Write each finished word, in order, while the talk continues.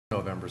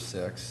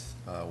6,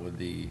 with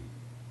the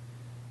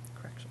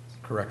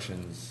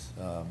corrections,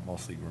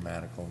 mostly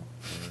grammatical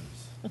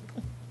errors.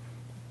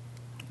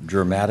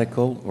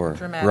 Dramatical or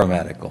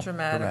grammatical?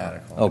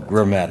 Grammatical. Oh,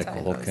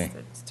 grammatical, Typos. okay.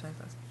 It's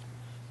typos.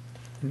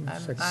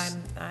 Was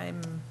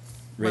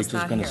Rachel's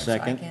not going here, to so I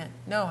second? can't.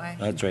 No, I.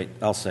 That's right,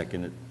 I'll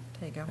second it.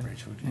 There you go.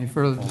 Rachel, would you Any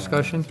further hold on?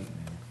 discussion?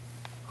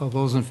 All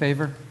those in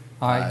favor?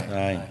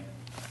 Aye.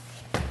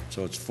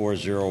 So it's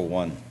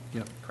 401.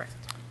 Yep. Correct.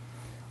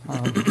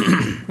 I'm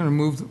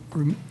going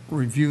to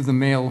review the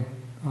mail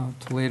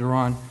to later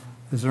on.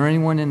 Is there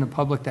anyone in the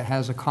public that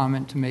has a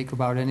comment to make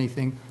about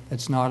anything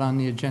that's not on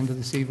the agenda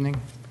this evening?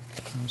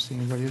 I don't see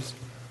anybody else.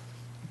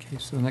 Okay,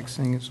 so the next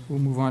thing is we'll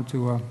move on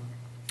to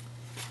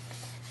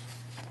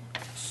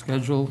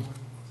schedule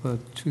the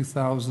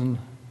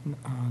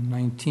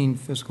 2019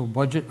 fiscal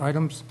budget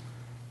items.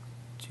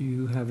 Does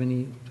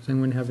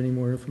anyone have any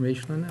more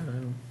information on that? I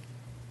don't.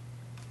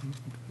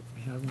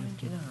 We have I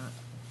do not.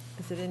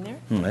 Is it in there?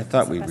 I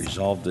thought we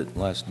resolved it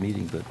last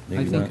meeting, but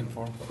maybe not.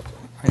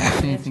 I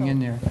didn't see anything in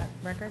there.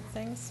 Record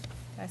things?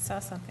 I saw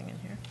something in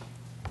here.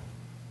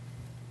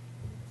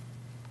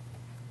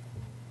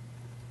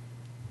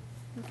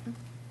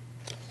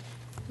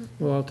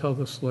 Well, I'll tell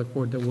the select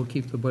board that we'll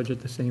keep the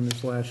budget the same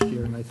as last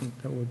year, and I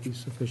think that would be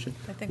sufficient.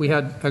 We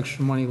had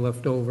extra money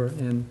left over,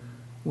 and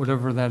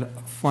whatever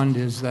that fund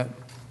is that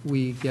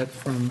we get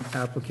from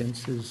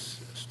applicants is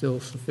still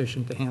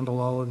sufficient to handle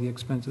all of the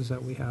expenses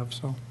that we have,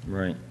 so.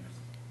 Right.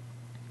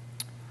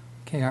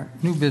 Okay, our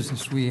new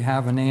business, we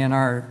have an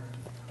A&R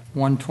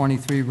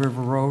 123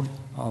 River Road,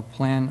 a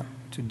plan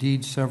to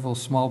deed several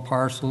small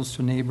parcels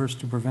to neighbors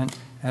to prevent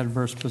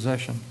adverse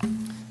possession.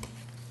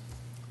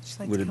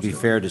 Would it be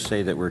fair to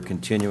say that we're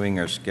continuing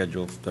our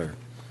schedule,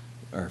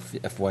 our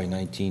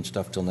FY19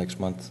 stuff till next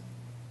month?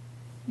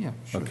 Yeah,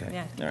 sure. Okay,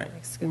 Yeah, all right. that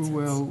makes good We sense.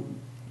 will,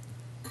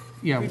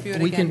 yeah, Review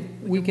it we again.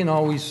 we can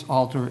always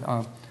alter.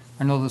 I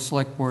know the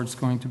select board's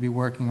going to be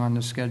working on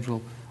the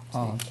schedule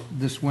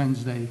this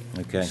Wednesday.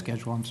 Okay.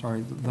 Schedule, I'm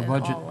sorry, the In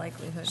budget. all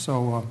likelihood.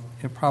 So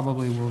it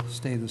probably will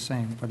stay the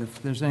same, but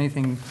if there's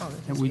anything Oh, this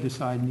that is we you.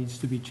 decide needs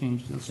to be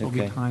changed, there'll still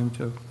be Okay. time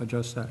to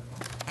adjust that.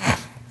 Two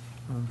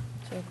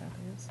copies.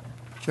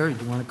 Jerry,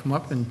 do you want to come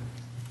up and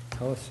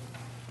tell us?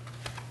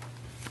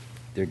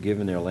 They're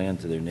giving their land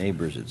to their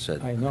neighbors, it I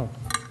said. know.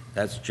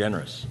 That's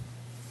generous.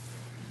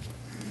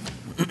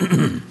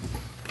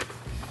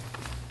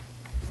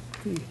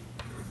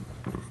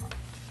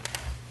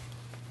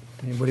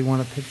 Anybody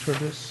want a picture of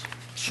this?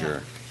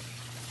 Sure.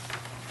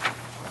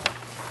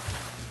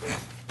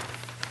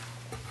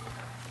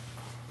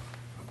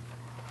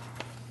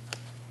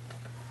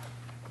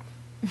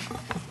 Do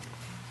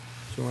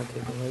you want to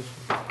take a look?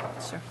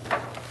 Sure.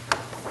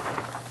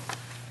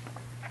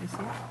 You see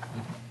it?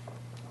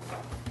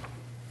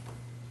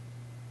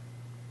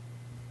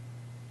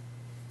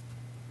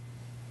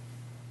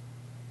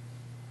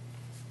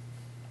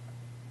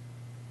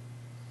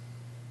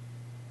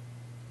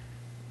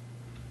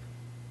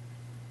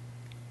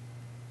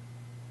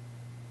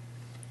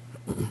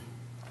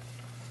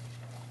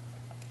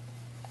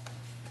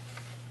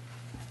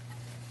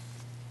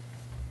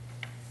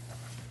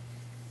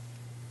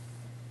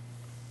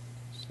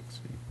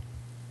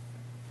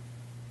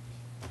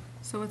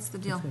 So what's the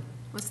deal?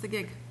 What's the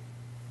gig?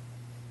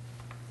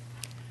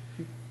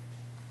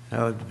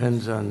 Well, it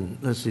depends on,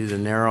 let's see, the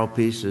narrow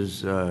piece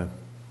is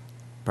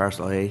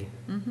parcel A.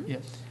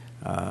 Yes.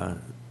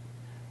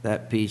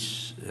 That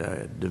piece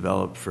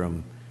developed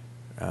from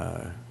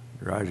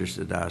Roger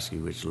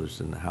Sadowski, which lives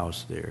in the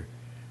house there,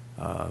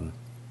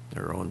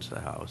 or owns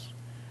the house.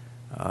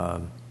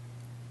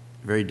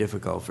 Very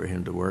difficult for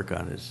him to work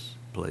on his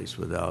place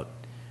without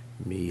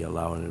me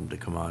allowing him to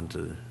come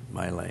onto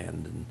my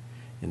land. And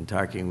in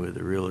talking with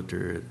the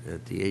realtor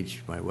at the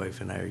age my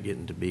wife and I are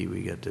getting to be,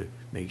 we got to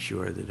make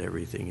sure that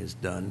everything is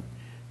done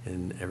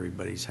and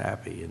everybody's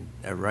happy.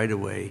 And right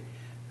away,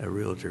 a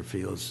realtor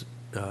feels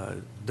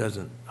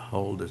doesn't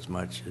hold as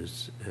much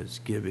as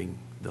giving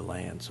the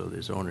land, so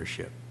there's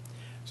ownership.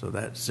 So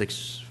that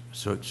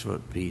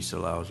six-foot piece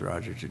allows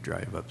Roger to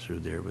drive up through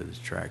there with his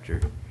tractor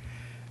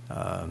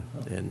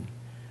and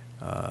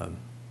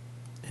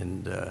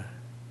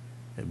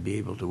be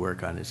able to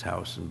work on his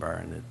house and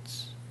barn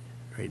that's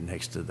right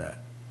next to that.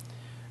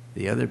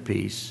 The other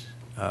piece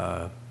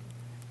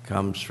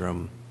comes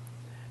from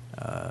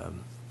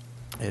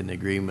an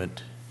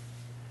agreement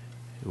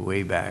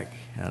way back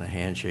on a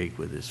handshake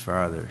with his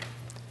father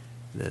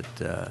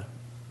that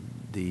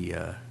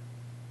the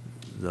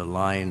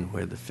line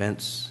where the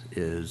fence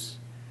is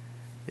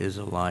a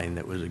line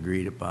that was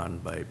agreed upon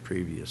by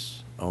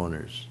previous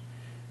owners.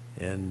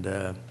 And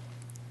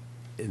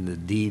in the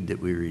deed that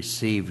we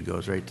received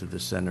goes right to the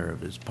center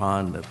of his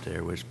pond up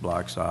there, which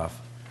blocks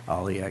off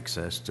all the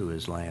access to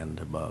his land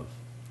above.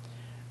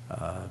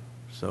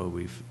 So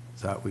we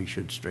thought we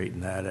should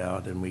straighten that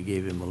out, and we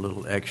gave him a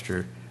little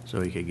extra so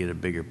he could get a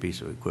bigger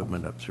piece of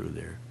equipment up through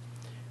there.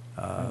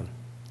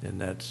 And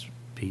that's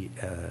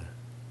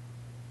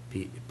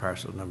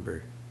parcel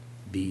number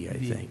B, I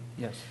think.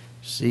 Yes.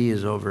 C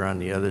is over on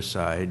the other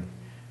side,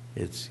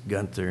 It's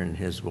Gunther and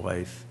his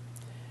wife.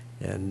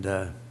 And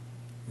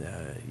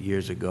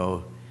years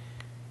ago,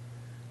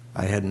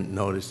 I hadn't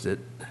noticed it,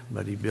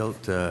 but he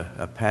built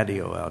a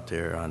patio out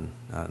there on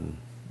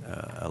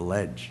a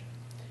ledge.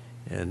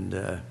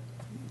 And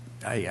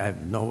I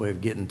have no way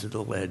of getting to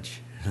the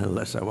ledge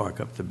unless I walk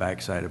up the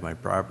backside of my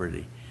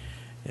property.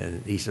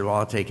 And he said, well,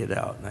 I'll take it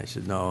out. And I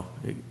said, no,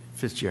 it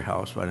fits your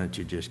house. Why don't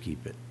you just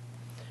keep it?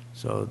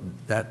 So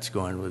that's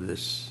going with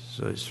this.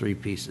 So there's 3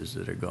 pieces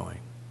that are going.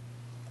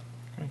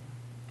 Okay.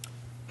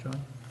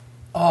 John?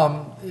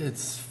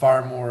 It's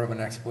far more of an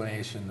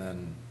explanation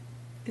than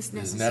It's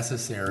is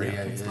necessary.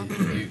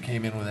 necessary. You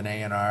came in with an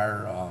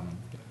A&R,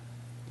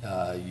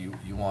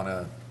 you want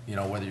to,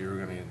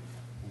 whether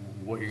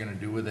what you're going to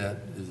do with it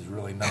is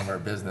really none of our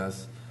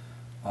business.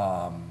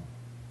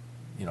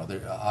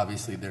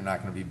 Obviously, they're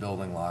not going to be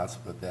building lots,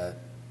 but that's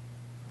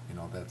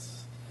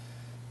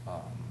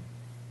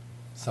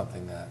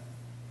something that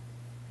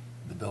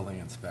the building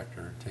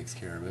inspector takes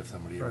care of if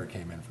somebody ever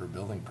came in for a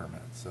building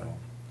permit. So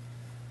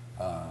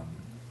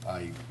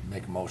I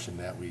make a motion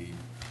that we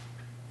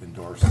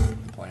endorse the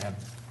plan.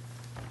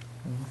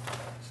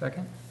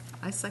 Second?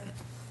 I second.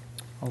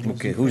 All those in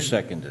Okay, who favor?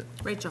 seconded?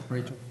 Rachel.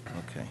 Rachel.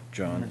 Okay,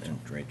 John and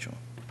Rachel.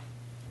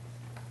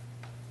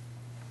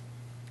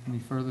 Any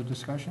further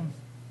discussion?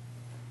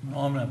 No,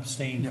 I'm going to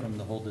abstain Yep. from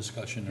the whole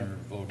discussion or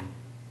voting.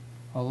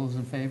 All those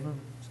in favor,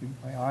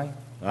 signify by aye.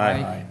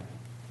 Aye.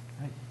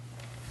 Aye.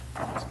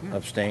 That's good.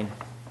 Abstain?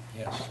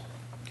 Yes.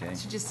 Okay.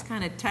 So just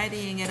kind of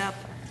tidying it up.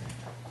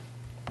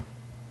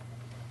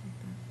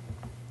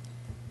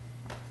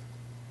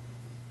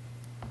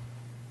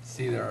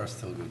 See, there are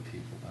still good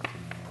people left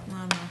in the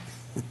world.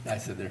 No, I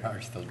said there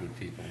are still good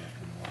people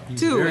left in the world.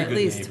 He's a Two, very at good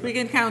least. neighbor. We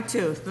can count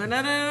 2.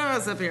 No,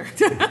 it's up here.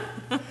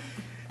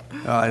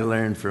 I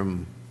learned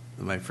from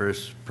my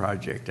first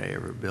project I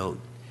ever built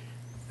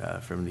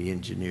from the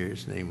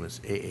engineer's name was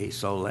A.A.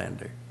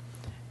 Solander.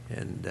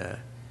 And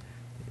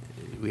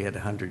we had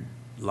 100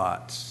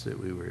 lots that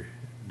we were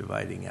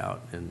dividing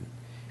out. And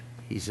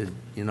he said,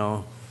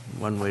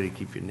 one way to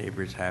keep your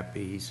neighbors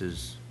happy, he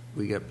says,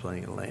 we got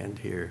plenty of land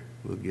here.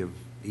 We'll give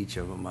each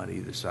of them on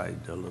either side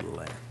a little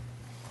land.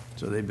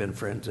 So they've been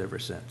friends ever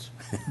since.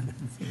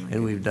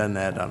 And we've done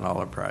that on all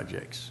our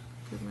projects.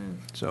 Good move.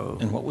 So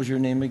And what was your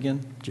name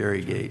again?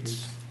 Jerry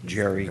Gates.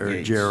 Jerry Or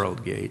Gates.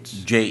 Gerald Gates.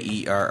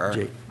 Jerr.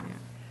 J- Yeah.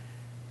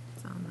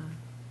 It's on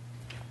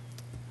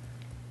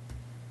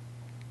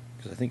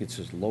Because I think it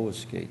says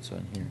Lois Gates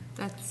on here.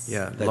 that's.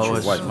 Yeah, That's your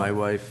Lois, wife. my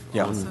wife,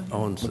 Yeah.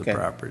 owns the Okay.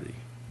 property.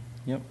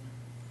 Yep.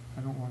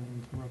 I don't want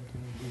to interrupt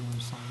you. Do you want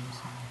to sign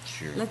this?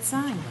 Sure. Let's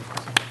sign.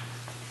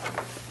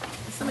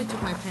 Somebody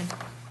took my pen.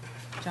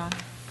 John?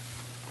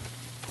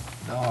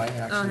 No, I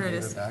here actually it gave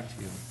is. it back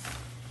to you.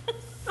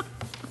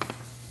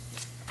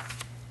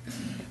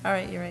 All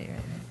right, you're right.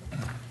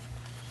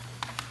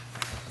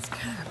 It's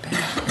kind of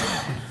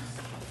bad.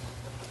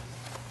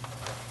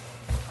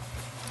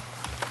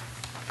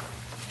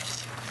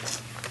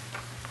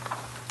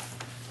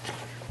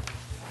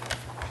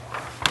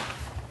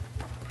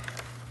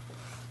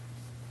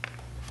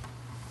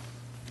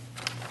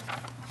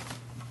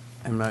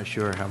 I'm not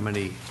sure how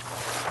many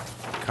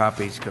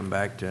copies come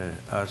back to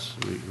us.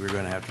 We're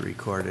going to have to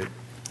record it.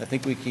 I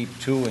think we keep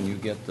 2 and you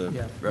get the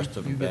Yeah. rest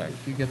of You them get-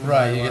 back. You get the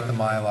Right, you Mylar. get the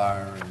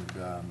Mylar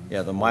and.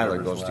 Yeah, the Mylar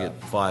whatever's goes to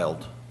left. get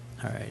filed.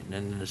 All right, and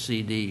then the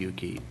CD you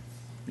keep.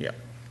 Yep.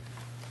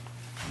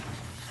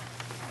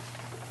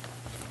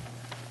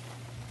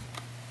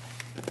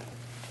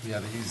 Yeah,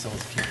 they use those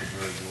to keep the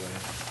birds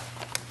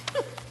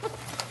away.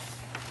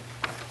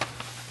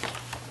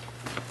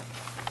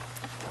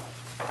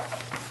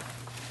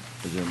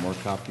 Is there more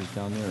copies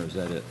down there, or is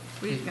that it?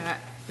 We've got,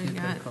 You've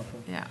got a couple.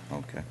 yeah.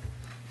 Okay.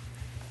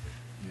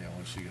 Yeah,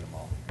 once you get them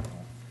all.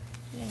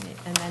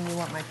 And then you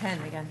want my pen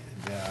again.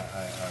 Yeah, I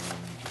will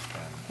need your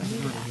pen. I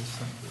think we're just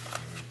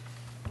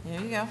signing.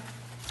 Here you go.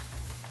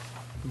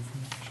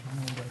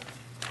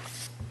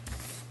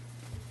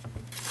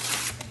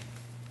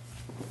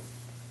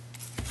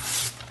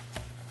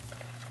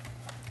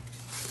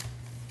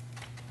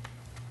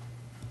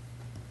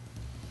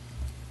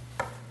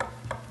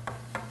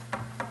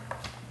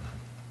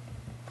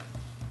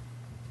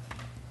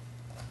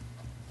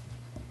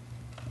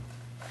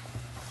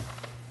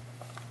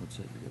 What's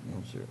that, you got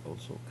notes there,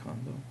 also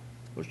condo,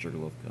 or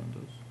Sugarloaf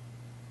condos?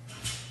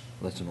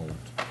 That's an old.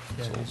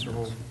 Yeah, these are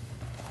old.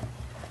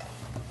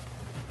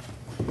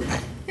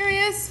 Here he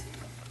is.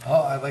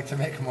 Oh, I'd like to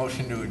make a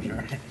motion to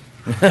adjourn.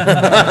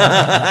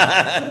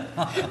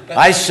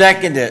 I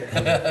second it.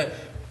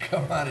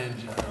 Come on in,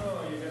 John.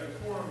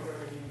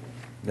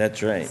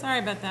 That's right, Sorry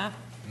about that.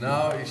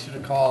 No, you should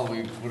have called. We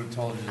would have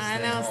told you to I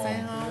stay know, home. stay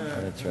home.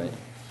 that's right.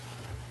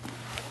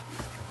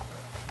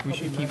 We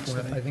should keep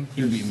one, I think.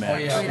 You'd be Oh,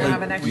 mad. yeah. We don't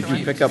have an we extra one.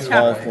 keep Pick up two,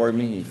 all right? for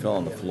me, he fell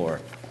on the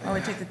floor. Oh, we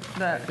take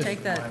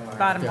take the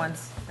bottom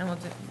ones, and we'll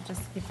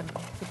just keep the Yeah,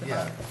 bottom.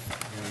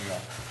 here we go.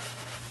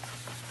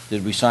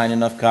 Did we sign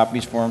enough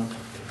copies for him?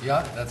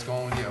 Yeah, that's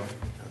going with you.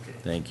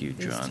 Thank you,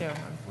 These John. two.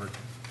 We're-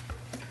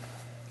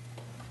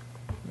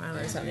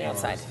 Mylar's on the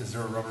outside. Is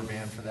there a rubber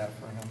band for that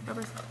for him?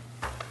 Rubber's-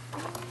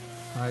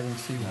 I didn't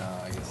see No,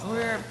 one. I guess.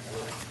 We're,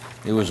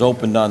 It was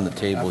opened on the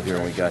table here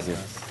when we got here.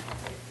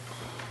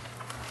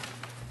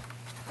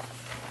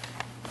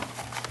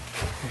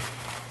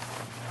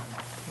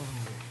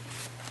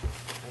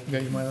 You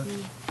got your Mylar?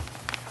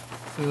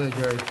 See you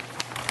later, Jerry.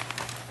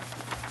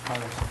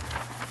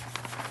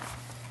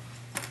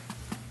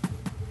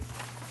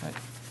 Right.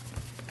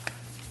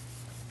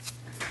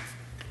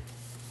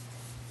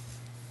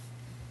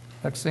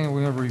 Next thing,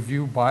 we're going to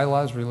review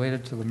bylaws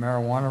related to the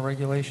marijuana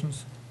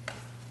regulations.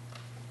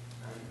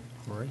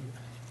 Great.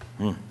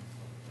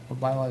 What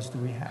bylaws do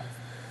we have?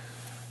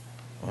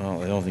 Well,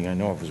 the only thing I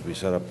know of is we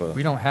set up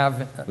We don't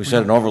have. we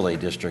set an overlay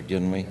district,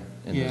 didn't we?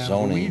 In Yeah, the but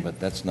zoning, we- but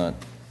that's not,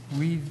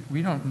 We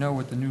don't know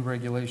what the new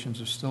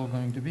regulations are still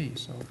going to be,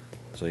 so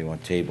so you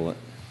want to table it?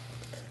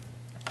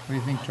 what do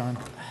you think, John?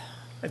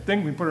 I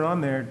think we put it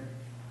on there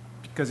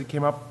because it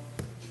came up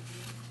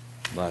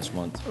Last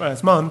month.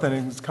 last month,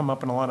 and it's come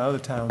up in a lot of other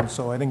towns,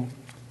 so I think,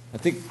 I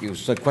think it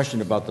was a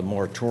question about the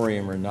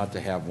moratorium or not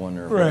to have one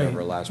or Right.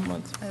 whatever last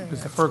month.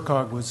 because the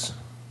FERCog was,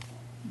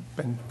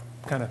 been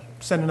kind of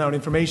sending out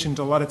information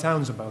to a lot of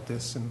towns about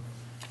this, and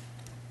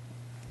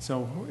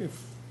so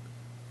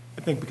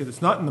I think because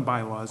it's not in the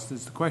bylaws,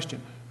 is the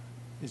question,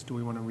 is do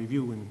we want to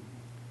review and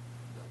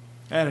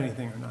add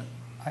anything or not?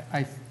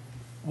 I,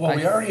 Well,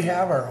 we already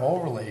have our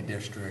overlay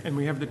district. And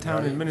we have the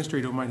town Right.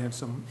 administrator who might have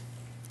some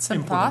some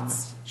input on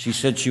thoughts? She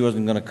said she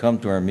wasn't going to come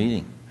to our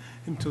meeting.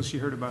 until she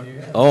heard about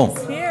it. Oh,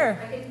 Here.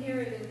 I can hear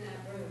it in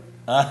that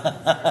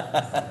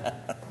room.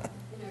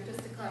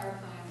 Just to clarify.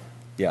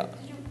 yeah.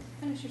 Did you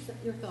finish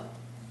your thought?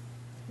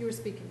 You were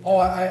speaking. Oh,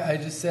 I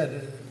just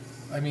said,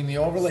 I mean, the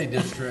overlay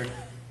district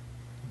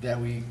that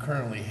we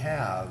currently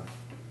have.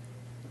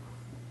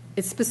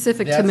 It's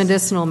specific to that's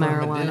medicinal for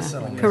marijuana.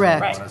 medicinal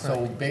Correct. marijuana.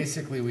 So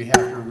basically, we have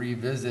to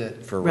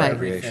revisit For Right.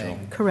 recreational.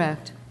 everything.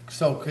 Correct.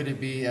 So could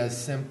it be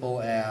as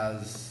simple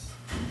as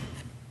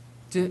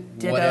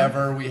Ditto.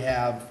 whatever we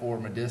have for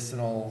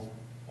medicinal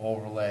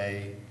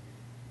overlay?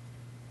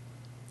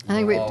 I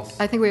think we'll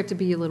I think we have to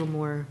be a little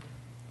more,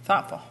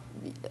 Thoughtful,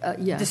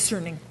 yes.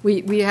 discerning.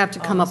 We have to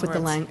All come up those with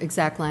the words.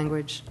 exact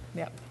language.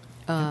 Yep.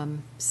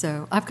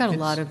 So I've got a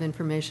lot of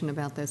information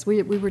about this.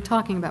 We were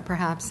talking about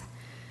perhaps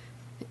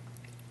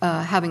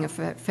having a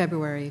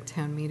February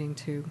town meeting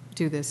to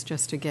do this,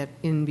 just to get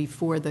in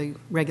before the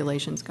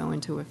regulations go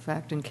into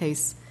effect, in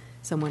case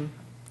someone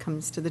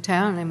comes to the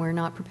town and we're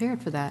not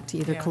prepared for that, to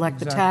either Yeah, collect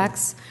the exactly.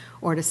 tax,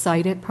 or to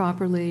cite it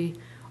properly,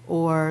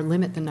 or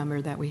limit the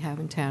number that we have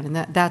in town. And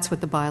that's what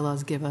the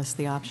bylaws give us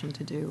the option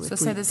to do. So If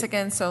say we- this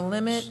again, so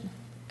limit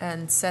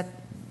and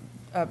set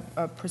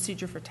a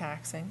procedure for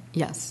taxing.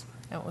 Yes.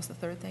 And what was the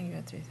third thing? You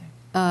had three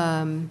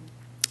things.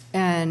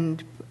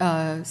 And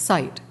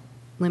site,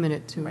 limit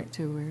it to, Right.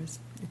 where's,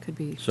 it could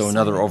be. So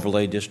another cited.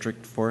 overlay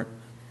district for it?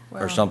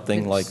 Well, Or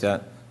something like it's-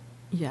 that?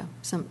 Yeah,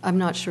 I'm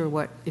not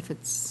sure if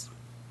it's,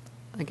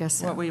 I guess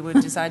so. What we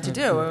would decide to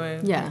do.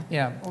 Yeah,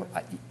 yeah, well,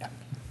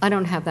 I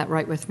don't have that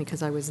right with me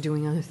because I was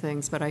doing other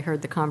things, but I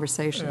heard the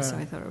conversation, so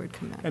Yeah. I thought it would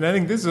come out. And I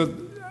think this is,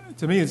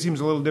 to me, it seems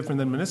a little different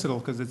than medicinal,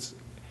 because it's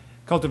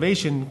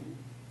cultivation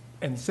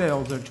and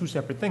sales are two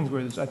separate things,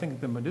 whereas I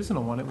think the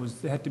medicinal one, it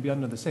had to be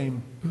under the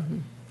same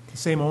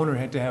owner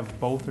had to have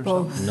both or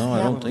something. No,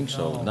 I don't think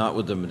so. Not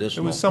with the There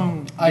medicinal. was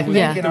some, I think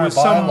Yeah. in There our was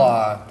some-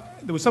 bylaw,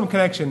 there was some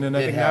connection, and I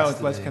It think now has it's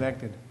to less be.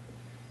 connected.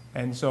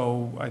 And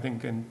so I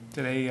think, and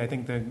today, I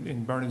think that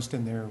in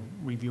Berniston, they're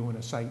reviewing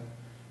a site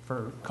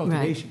for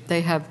cultivation.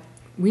 Right,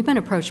 we've been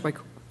approached by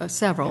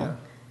several, Yeah.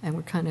 and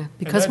we're kind of,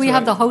 because that's we what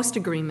have I- the host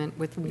agreement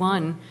with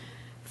one,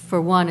 for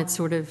one, it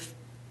sort of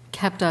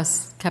kept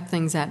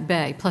things at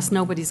bay, plus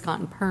nobody's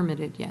gotten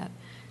permitted yet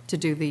to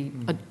do the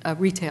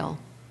retail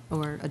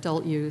or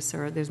adult use,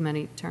 or there's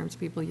many terms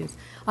people use.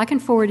 I can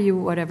forward you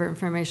whatever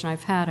information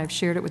I've had, I've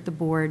shared it with the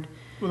board.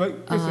 Well,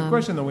 that's the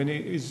question, though,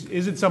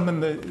 is it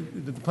something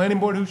that the planning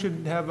board who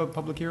should have a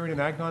public hearing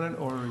and act on it,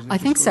 or is it I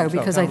think just so, go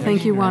because I town think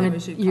meeting? Maybe we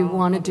should you call a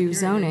want to public do hearing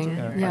zoning,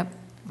 agenda. yep,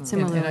 and I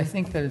similarly.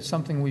 think that it's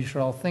something we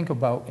should all think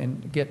about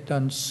and get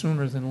done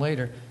sooner than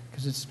later,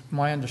 because it's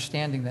my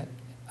understanding that,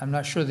 I'm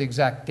not sure the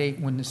exact date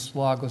when this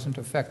law goes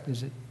into effect.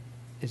 Is it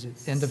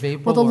end of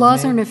April? Well, the or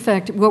laws May? are in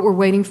effect. What we're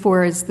waiting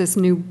for is this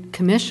new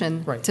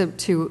commission Right.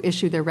 to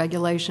issue their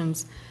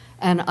regulations.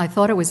 And I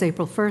thought it was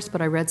April 1st,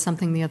 but I read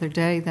something the other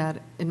day that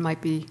it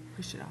might be,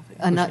 Push it off.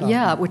 Pushed off.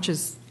 yeah, which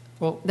is,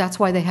 Well, that's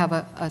why they have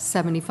a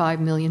 $75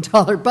 million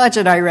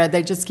budget, I read.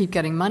 They just keep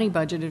getting money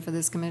budgeted for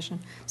this commission.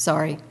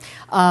 Sorry.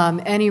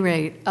 Any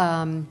rate,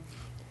 I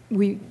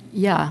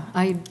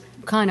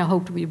kind of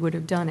hoped we would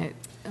have done it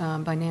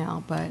by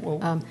now, but,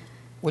 Well,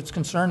 what's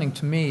concerning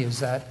to me is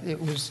that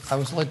I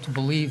was led to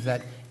believe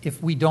that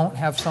if we don't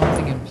have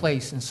something in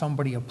place and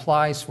somebody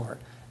applies for it,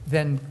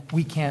 then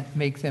we can't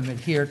make them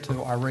adhere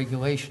to our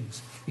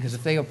regulations, because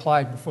if they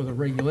applied before the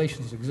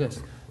regulations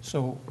exist.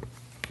 So,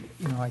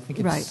 I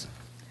think Right.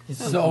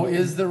 so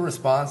is the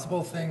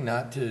responsible thing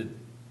not to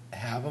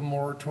have a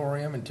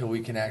moratorium until we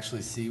can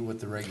actually see what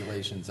the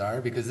regulations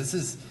are? Because this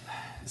is,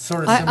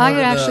 Sort of I similar would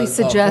actually to the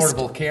suggest-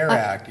 Affordable Care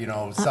Act,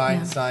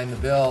 sign the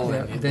bill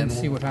Yeah, and then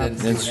see what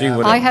happens. Then see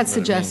what I it- had what it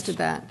suggested means.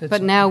 that, That's-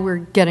 but now we're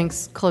getting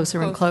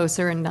closer and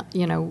closer, and,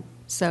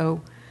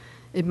 so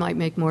it might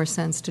make more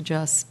sense to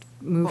just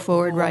move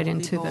forward right Be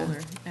into bolder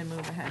the And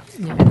move ahead,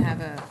 Yeah. and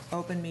have a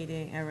open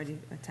meeting, already,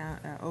 a town,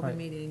 open Right.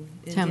 meeting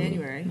in town meeting.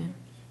 January. Yeah.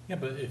 Yeah,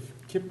 but if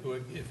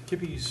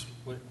Kippy's,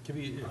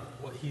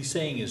 what he's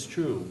saying is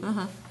true,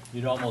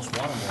 you'd almost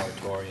want a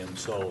moratorium,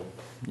 so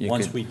You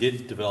once could- we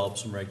did develop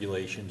some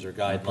regulations or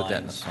I'll put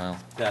that in the guidelines, file.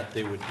 that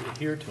they would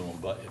adhere to them,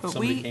 but if But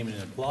somebody we- came in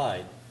and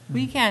applied.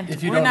 We can't,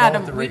 If you we're don't not, know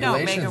what the we don't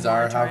make a regulations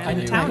are, how moratorium, can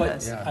the you- town But-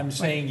 does. yeah. I'm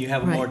saying you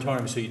have a Right.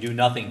 moratorium, so you do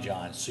nothing,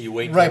 John, so you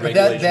wait till the Right, but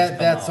regulations come out.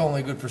 that's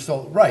only good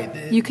for right.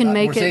 You can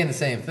make We're it- saying the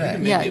same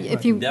thing. Yeah, make it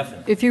if you,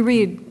 indefinite. if you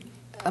read,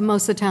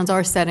 most of the towns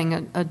are setting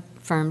a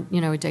firm,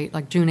 a date,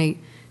 like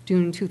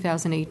June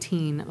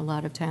 2018, a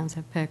lot of towns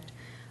have picked.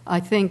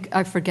 I think,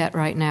 I forget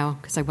right now,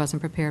 because I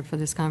wasn't prepared for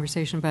this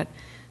conversation, but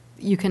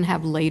you can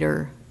have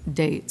later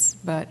dates.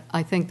 But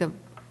I think the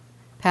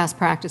past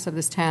practice of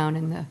this town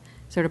and the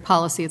sort of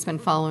policy it's been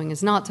following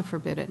is not to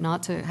forbid it,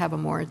 not to have a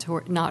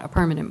moratorium, not a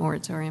permanent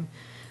moratorium.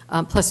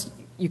 Plus,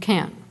 you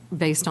can't,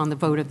 based on the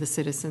vote of the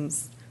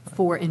citizens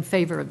in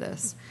favor of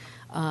this.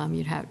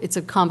 It's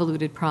a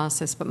convoluted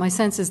process, but my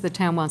sense is the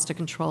town wants to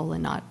control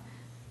and not,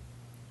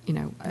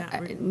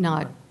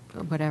 not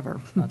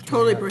whatever.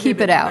 Totally Keep it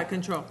prohibited by out.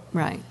 control.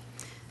 Right.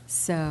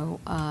 So,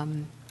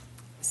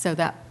 so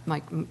that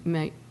might,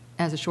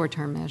 as a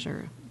short-term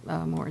measure,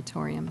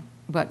 moratorium,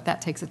 but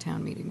that takes a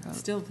town meeting vote.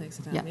 Still takes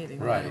a Yeah. town meeting,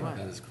 no Right, matter what.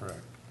 that is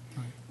correct.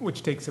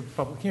 Which takes a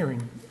public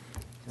hearing.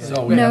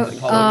 So we No, have the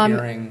public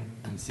hearing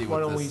and see Why what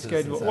don't the we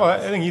citizens schedule, have. well, I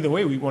think either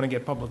way, we want to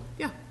get public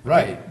Yeah.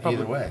 Right, either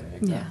public- way, Yeah.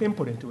 exactly,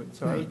 input into it,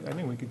 so Right. I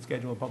think we could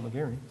schedule a public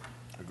hearing.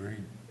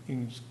 agreed. You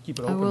can just keep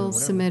it I open or will whatever.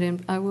 submit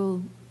in, I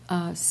will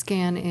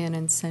scan in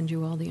and send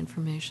you all the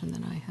information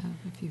that I have,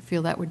 if you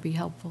feel that would be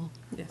helpful.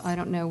 Yes. I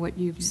don't know what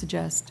you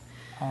suggest.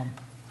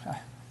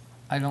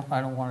 I don't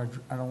want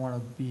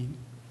to be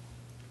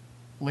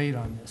late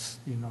on this,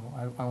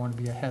 I want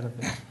to be ahead of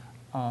it.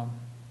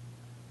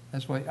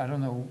 That's why, I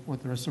don't know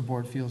what the rest of the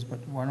board feels, but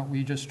why don't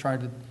we just try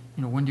to,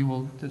 Wendy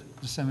will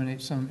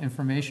disseminate some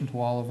information to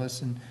all of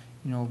us, and,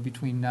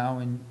 between now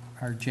and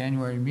our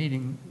January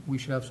meeting, we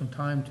should have some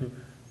time to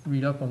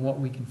read up on what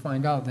we can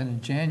find out. Then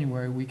in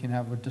January, we can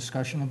have a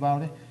discussion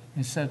about it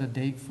and set a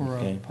date for a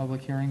Okay.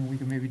 public hearing. We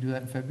can maybe do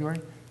that in February.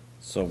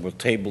 So we'll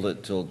table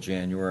it till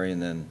January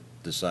and then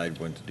decide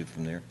when to do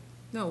from there?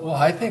 No, Well,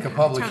 I think a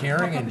public town-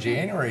 hearing in public-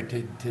 January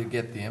to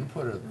get the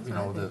input of, That's what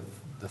I think.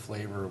 the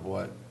flavor of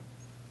what,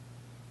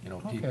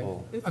 Okay.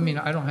 people. I mean,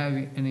 I don't have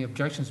any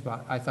objections about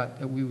it. I thought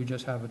that we would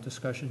just have a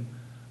discussion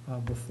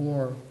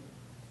before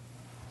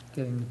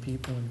getting the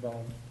people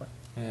involved. But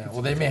Yeah,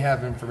 well, they may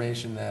have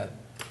information that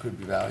could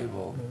be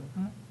valuable.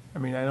 I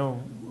mean, I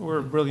know we're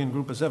a brilliant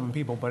group of 7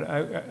 people, but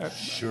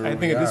Sure I we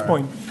think at this are.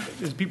 point,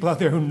 there's people out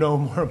there who know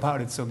more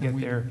about it, so get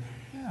we their do.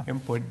 Yeah.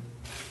 input.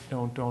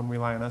 Don't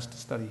rely on us to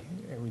study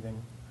everything.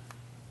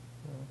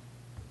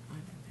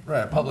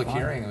 Right, a public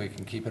hearing, we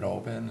can keep it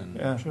open and.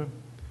 Yeah, sure.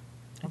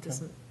 It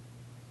doesn't,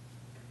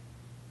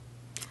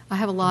 I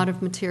have a lot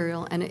of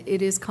material, and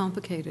it is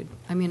complicated.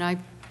 I mean,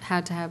 I've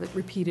had to have it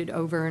repeated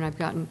over, and I've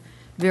gotten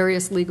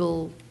various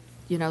legal,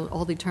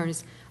 all the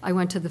attorneys. I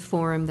went to the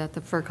forum that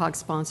the FERCog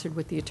sponsored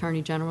with the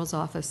Attorney General's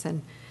office,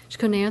 and she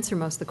couldn't answer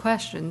most of the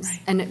questions. Right.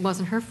 And it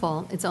wasn't her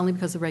fault. It's only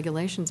because the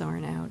regulations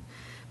aren't out.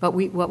 But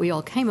what we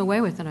all came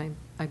away with, and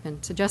I've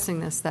been suggesting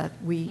this, that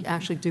we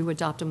actually do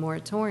adopt a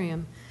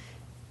moratorium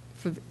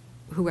for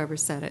whoever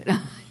said it,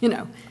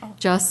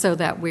 just so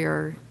that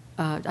we're,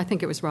 I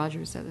think it was Roger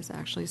who said this,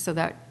 actually, so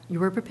that you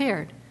were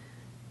prepared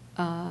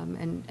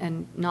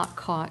and not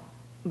caught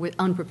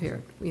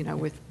unprepared,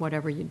 with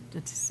whatever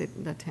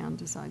the town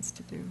decides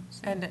to do.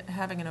 So- and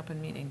having an open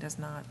meeting does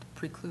not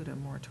preclude a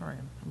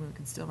moratorium. I mean, we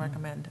can still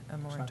recommend a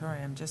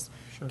moratorium, just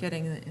Sure.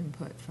 getting the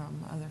input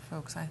from other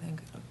folks, I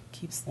think,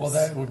 keeps this. Well,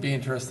 that would be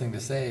interesting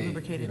to say,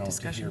 Lubricated to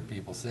discussion. hear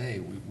people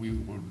say, we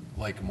would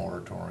like a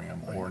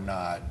moratorium or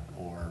not,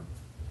 or,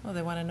 Well,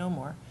 they want to know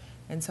more.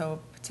 And so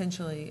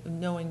potentially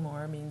knowing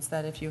more means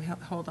that if you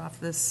hold off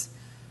this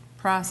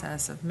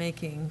process of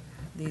making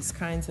these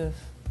kinds of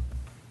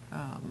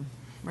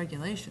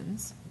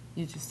regulations,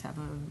 you just have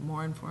a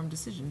more informed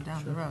decision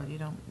down the road. You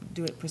don't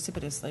do it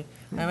precipitously.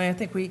 I mean, I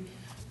think we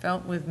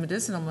felt with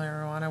medicinal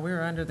marijuana, we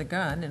were under the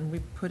gun, and we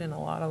put in a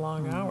lot of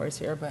long hours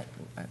here, but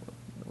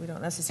we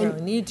don't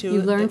necessarily need to.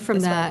 You learn from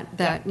That's why-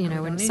 that, yeah, we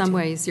don't in need some to.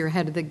 ways, you're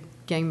ahead of the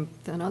game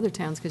than other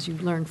towns, because you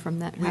learn from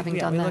that, having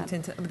done We that. looked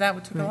into, but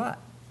that took a Right. lot.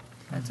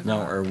 That took a Now,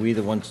 lot. are we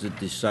the ones that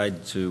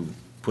decide to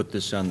put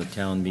this on the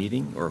town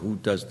meeting, or who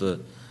does The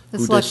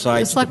who select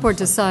decides? board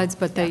decides,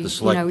 but they, The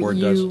select board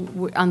does.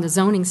 on the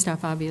zoning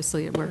stuff,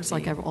 obviously, it works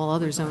like all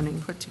other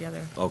zoning, Put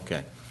together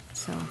Okay.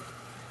 so.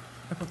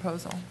 a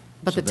proposal.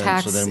 But So the then-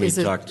 tax so then we is,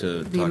 talk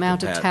to the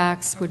amount of Pat.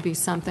 tax would be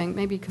something,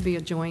 maybe it could be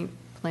a joint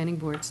planning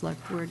board,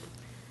 select board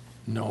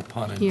no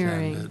pun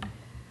hearing. intended.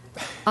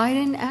 I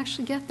didn't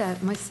actually get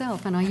that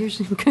myself, and I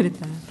usually am good at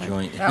that. but-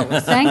 Joint.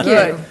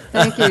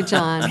 Thank you,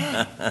 John.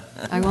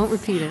 I won't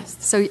repeat it.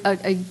 So,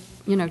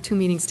 2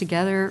 meetings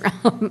together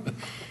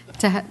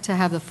to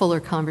have the fuller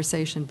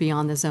conversation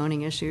beyond the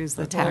zoning issues,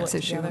 the Roll it tax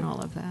issue and together. all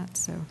of that,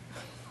 so.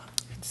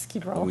 Just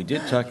keep Well, we rolling.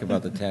 did talk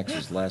about the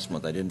taxes last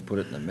month. I didn't put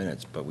it in the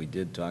minutes, but we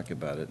did talk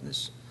about it, and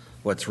it's,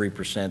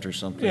 3% or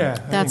something? Yeah.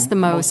 I That's think the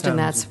most, and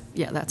towns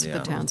that's what Yeah.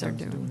 the towns are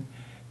doing.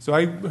 So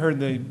I heard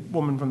the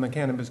woman from the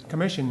Cannabis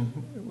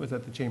Commission was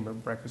at the Chamber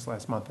breakfast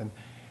last month,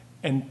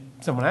 and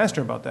someone asked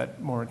her about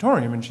that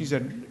moratorium, and she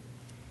said,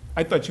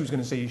 I thought she was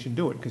going to say you should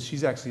do it, because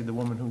she's actually the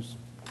woman who's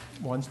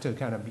wants to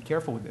kind of be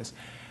careful with this.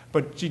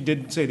 But she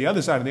did say the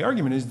other side of the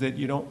argument is that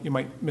you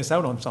might miss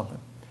out on something.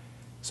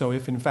 So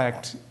if in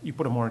fact you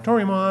put a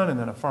moratorium on, and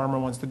then a farmer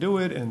wants to do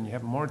it, and you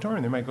have a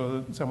moratorium, they might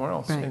go somewhere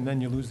else, Right. and then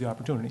you lose the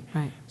opportunity.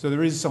 Right. So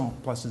there is some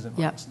pluses and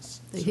Yep. minuses.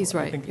 He's So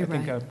I right. think- You're I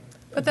think right.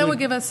 But that would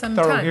good, give us some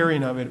thorough time.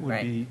 hearing of it would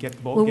Right. be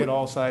get Well, get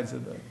all sides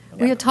of the.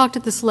 We had talked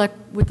at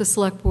with the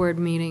select board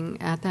meeting,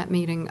 at that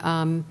meeting,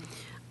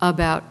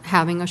 about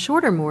having a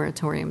shorter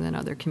moratorium than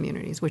other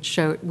communities, which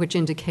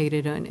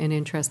indicated an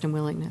interest and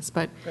willingness.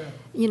 But,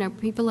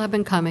 people have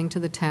been coming to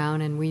the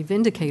town, and we've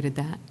indicated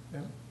that.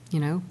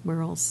 Yeah.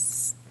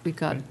 We've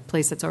got a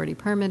place that's already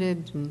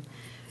permitted, and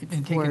And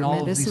for taking all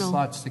of these medicinal.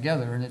 thoughts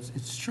together, and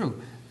it's true,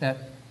 that,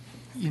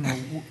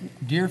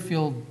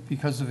 Deerfield,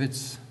 because of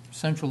its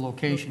central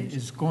location,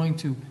 is going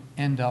to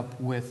end up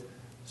with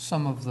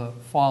some of the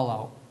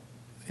fallout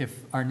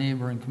if our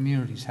neighboring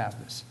communities have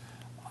this.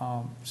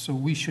 So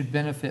we should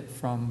benefit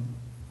from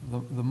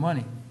the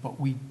money, but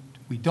we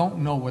don't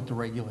know what the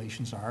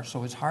regulations are,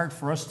 so it's hard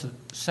for us to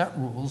set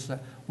rules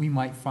that we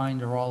might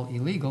find are all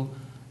illegal,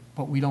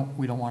 but we don't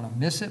want to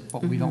miss it,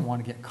 but we don't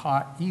want to get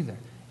caught either.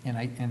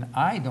 And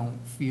I don't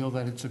feel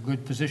that it's a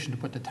good position to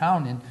put the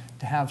town in,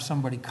 to have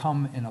somebody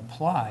come and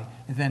apply,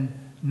 and then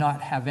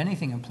not have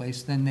anything in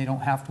place, then they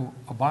don't have to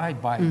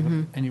abide by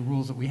any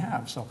rules that we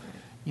have. So,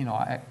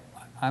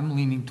 I'm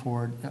leaning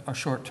toward a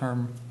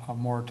short-term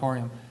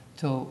moratorium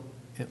till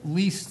at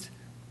least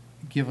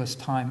give us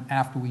time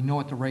after we know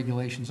what the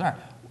regulations are.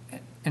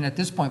 And at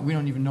this point, we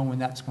don't even know when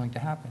that's going to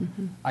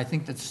happen. I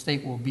think that the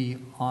state will be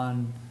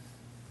on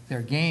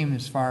their game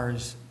as far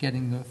as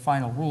getting the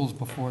final rules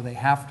before they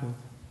have to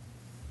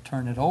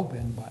turn it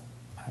open, but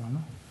I don't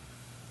know.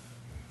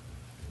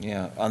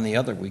 Yeah, on the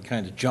other, we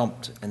kind of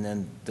jumped, and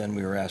then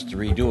we were asked to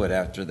redo it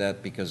after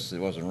that because it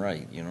wasn't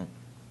right,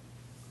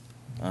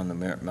 on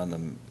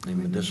the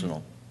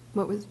medicinal.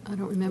 What was, I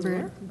don't remember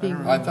it being.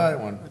 I thought it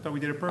went, I thought we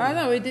did it I perfect.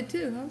 know, we did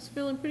too. I was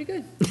feeling pretty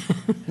good.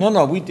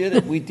 No, we did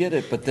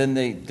it, but then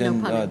pun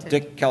intended.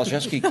 Dick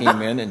Kalszewski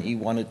came in and he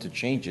wanted to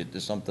change it to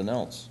something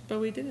else. But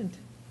we didn't.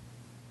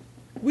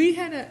 We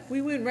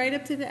went right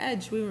up to the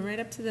edge. We went right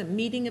up to the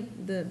meeting of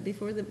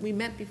we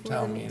met before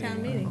Town the meeting.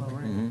 town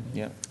meeting.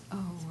 Yeah. Oh,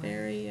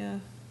 Very,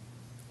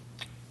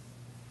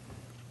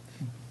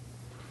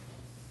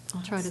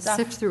 I'll try to stuff.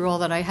 sift through all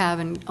that I have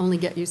and only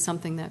get you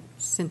something that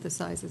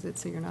synthesizes it,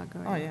 so you're not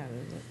going. oh yeah,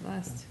 the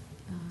last.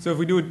 So if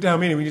we do a town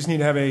meeting, we just need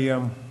to have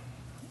a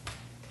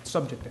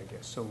subject, I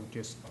guess, so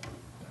just,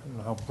 I don't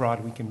know how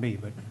broad we can be,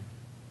 but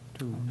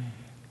to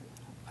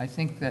I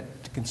think that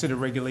consider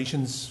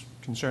regulations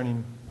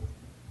concerning,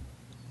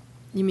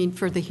 You mean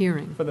for the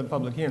hearing? for the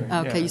public hearing.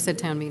 Okay, yeah. you said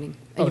town meeting.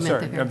 Oh, You meant sorry,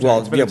 the hearing. I'm sorry.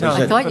 It's for the Well, town-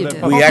 yeah, I thought for you the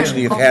did. public We hearing.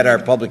 actually have had our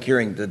public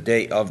hearing the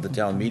day of the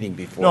town meeting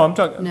before. No, I'm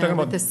talking No, about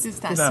but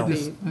this now. would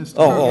be,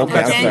 Oh, okay, For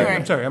I'm sorry. January.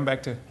 I'm sorry, I'm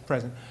back to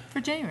present.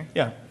 For January.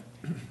 Yeah,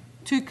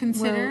 To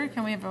consider, Well-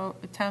 can we have a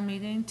town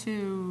meeting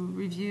to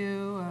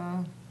review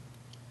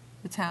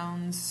the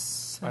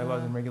town's?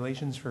 bylaws and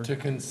regulations for, to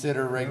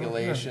consider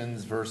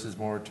regulations versus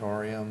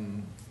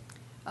moratorium.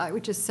 I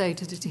would just say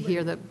to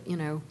hear the,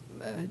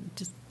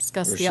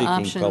 discuss We're the seeking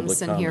options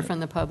public and hear comment. from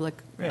the public,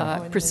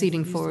 Yeah.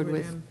 proceeding forward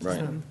with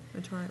Right.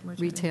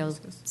 retail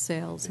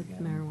sales of Big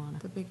M. marijuana.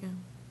 The big M.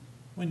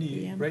 Wendy,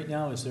 PM. right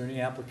now, is there any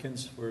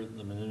applicants for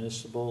the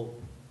municipal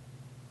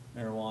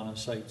marijuana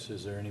sites?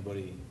 Is there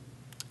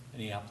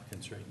any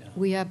applicants right now?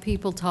 We have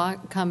people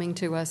coming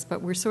to us,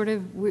 but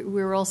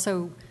we're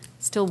also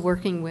still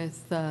working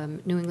with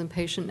New England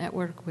Patient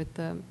Network with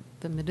the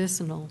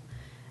medicinal,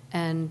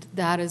 and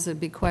that is a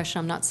big question.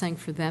 I'm not saying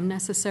for them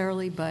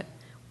necessarily, but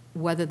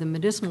whether the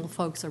medicinal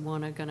folks are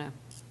going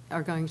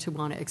to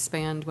want to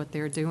expand what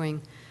they're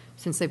doing,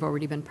 since they've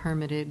already been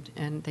permitted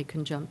and they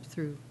can jump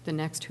through the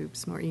next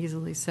hoops more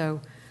easily. So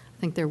I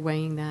think they're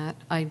weighing that.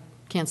 I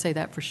can't say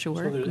that for sure.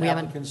 So there's We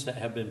haven't applicants that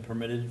have been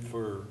permitted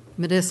for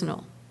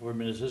medicinal.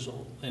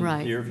 medicinal in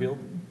Right. Deerfield?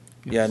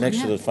 Yeah, next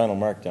to Yeah. the final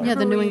markdown. Yeah,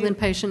 the Remember New we- England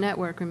Patient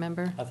Network,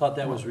 remember? I thought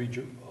that was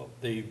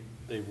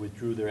they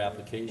withdrew their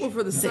application. Well,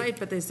 for the site,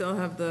 but they still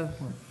have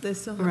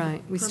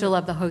Right, we still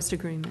have the host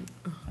agreement.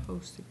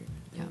 host agreement.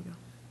 There you go.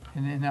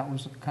 And that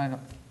was kind of,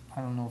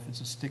 I don't know if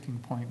it's a sticking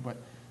point, but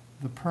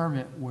the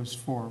permit was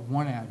for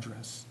one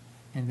address.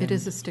 And then It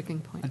is a sticking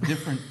point.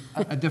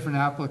 a different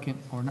applicant,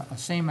 or not, a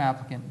same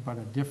applicant, but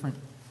a different,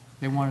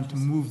 they wanted to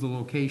move the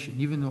location,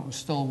 even though it was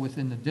still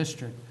within the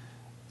district.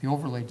 the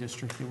overlay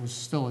district, it was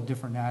still a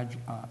different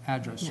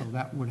address, so Yeah.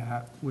 that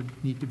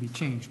would need to be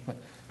changed, but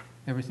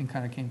everything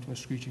kind of came to a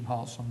screeching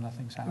halt, so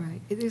nothing's happened.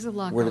 Right, there's a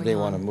lot Where going do on.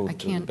 they want to I move to,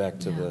 can't- back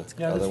to yeah. the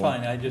Yeah, other that's one?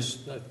 fine, I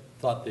just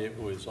thought that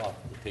it was off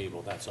the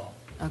table, that's all.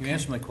 You Okay.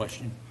 answered my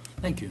question.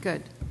 Thank you.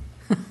 Good.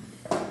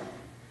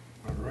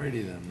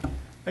 Alrighty then.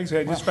 Actually,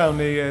 I just found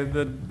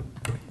the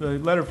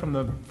letter from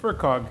the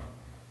FERCog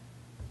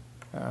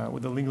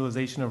with the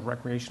legalization of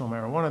recreational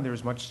marijuana.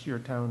 There's much your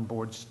town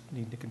boards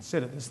need to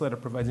consider. This letter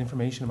provides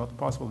information about the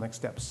possible next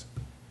steps.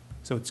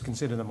 So it's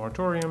consider the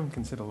moratorium,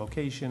 consider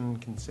location,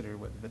 consider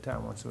whether the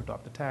town wants to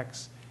adopt a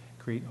tax,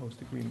 create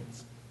host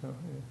agreements. So,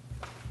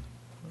 yeah.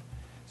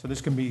 So this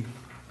can be,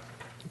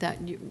 That,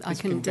 I This can can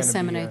kind of be,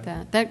 disseminate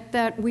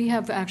that. We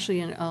have actually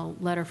a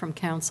letter from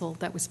council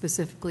that was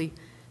specifically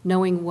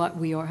knowing what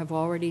we have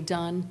already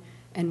done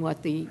and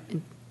what the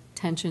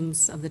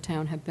intentions of the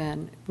town have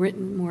been,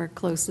 written more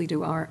closely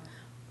to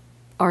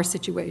our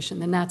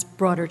situation. And that's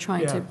broader,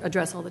 trying to Yeah.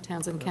 address all the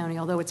towns in the county,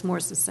 although it's more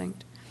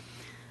succinct.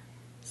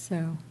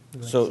 So,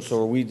 So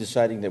are we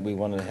deciding that we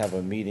want to have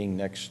a meeting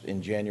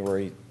in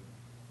January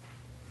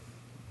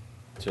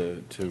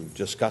to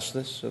discuss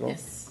this at all?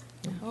 Yes.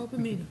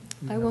 Open meeting.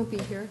 I won't be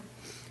here.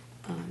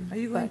 Are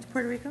you going but- to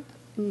Puerto Rico?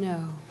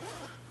 No.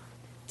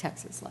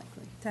 Texas,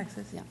 likely,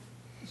 Texas? yeah.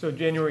 so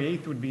January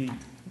 8th would be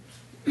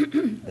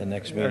The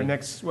next our meeting?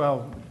 next,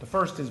 well, the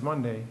first is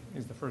Monday,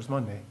 is the first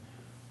Monday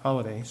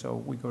holiday, so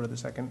we go to the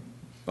second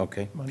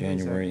Okay, Monday.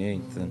 January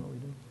 8th then. What we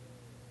do.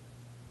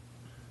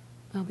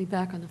 I'll be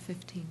back on the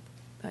 15th,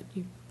 but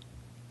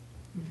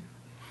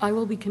I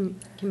will be I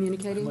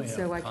communicating, might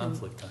so I have can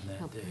conflict on that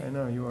help. day. I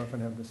know, you often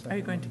have the second. Are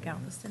you going to Monday.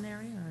 Galveston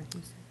area or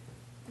Houston?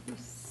 I'll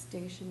be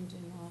stationed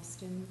in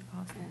Austin,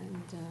 Austin.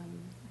 and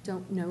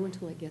don't know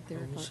until I get there,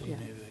 We'll but see, yeah.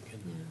 maybe I can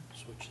Yeah.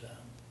 switch that.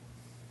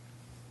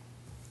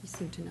 You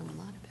seem to know a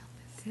lot about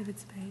this. David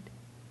Spade.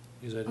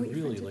 Because I'd Oh, you're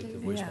really friends with like to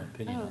David? voice Yeah. my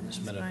opinion Oh, on this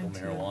He's medical going to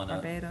marijuana,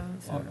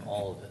 Barbados. on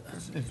all of it.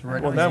 It's Well,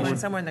 He's that going would,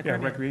 somewhere in the yeah,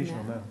 Caribbean.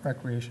 recreational No. now.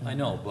 Recreation. I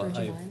know, but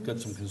Virgin I've got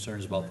some Islands?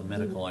 concerns about the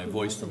medical. I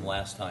voiced them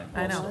last time.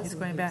 I know, also. he's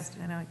going back.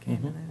 I know, it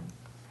came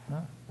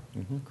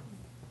in.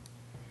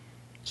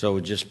 So it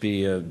would just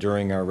be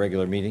during our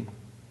regular meeting?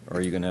 Or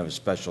are you going to have a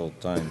special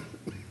time?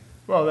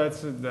 Well,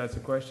 that's a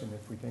question,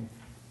 if we think,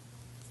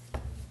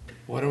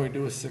 Why don't we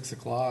do a 6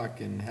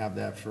 o'clock and have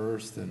that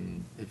first,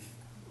 and if,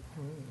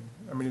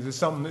 I mean, is this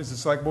something, is the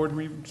select board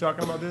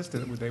talking about this?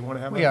 Would they want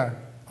to have We are.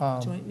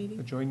 Joint a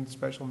meeting? joint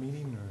special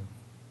meeting, or?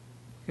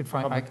 Could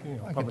find, I Public, you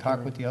know, I could public talk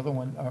hearing. with the other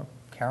one,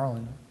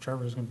 Carolyn.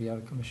 Trevor's going to be out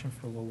of commission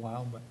for a little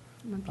while, but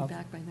I won't be I'll-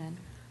 back by then.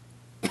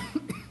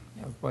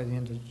 by the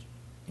end of,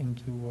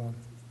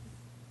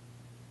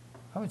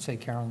 I would say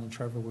Carolyn and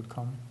Trevor would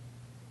come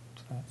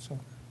to that, so.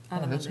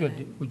 On a That's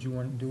Monday good. Would you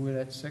want to do it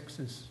at 6?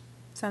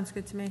 Sounds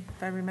good to me,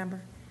 if I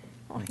remember.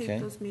 Oh, I Okay.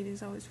 hate those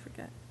meetings, I always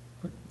forget.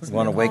 You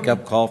want a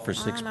wake-up call for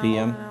 6 I know,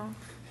 PM? I know.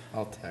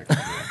 I'll text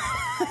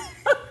you.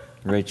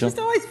 Rachel? Just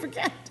always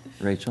forget.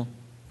 Rachel,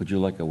 would you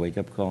like a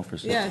wake-up call for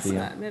 6 Yes,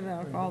 PM? maybe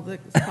I'll call the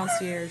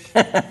concierge.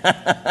 Dang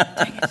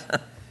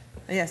it.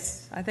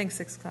 Yes, I think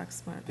 6 o'clock's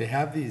smart. They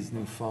have these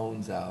new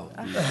phones out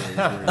these days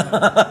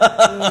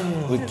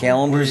where With you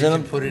calendars in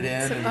can them? put it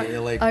in and it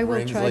like I will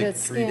rings try like to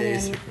 3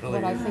 days scan in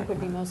what I think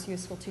would be most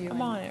useful to you.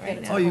 I'm on and it get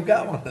right to now. Oh, you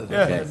got one of those?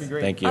 Yeah, Okay, that'd be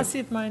great. thank you. I'll see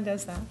if mine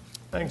does that.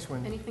 Thanks,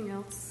 Wendy. Anything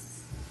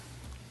else?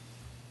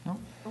 No,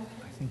 I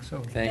think so.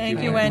 Thank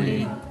Thank you,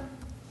 Wendy.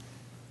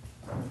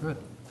 Good.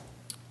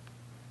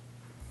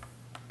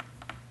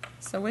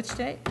 So which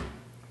date?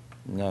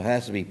 No, it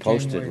has to be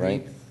posted, January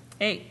right? 8th.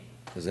 8.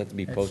 Does that have to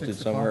be At posted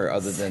 6 o'clock? somewhere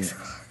other than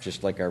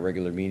just like our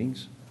regular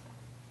meetings?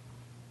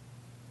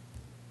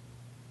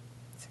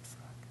 6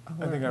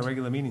 I think our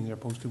regular meetings are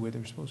posted where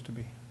they're supposed to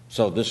be.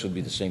 So this would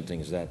be the same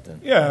thing as that then?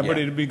 Yeah, but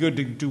it'd be good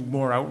to do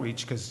more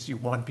outreach, because you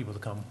want people to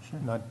come,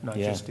 not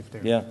Yeah, just if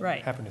yeah. they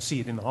Right. happen to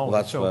see it in the Well, hallway.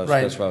 that's So, what Right.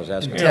 that's why I was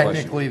asking And the question.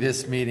 technically,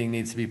 this meeting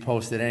needs to be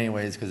posted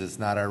anyways, because it's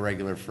not our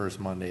regular first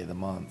Monday of the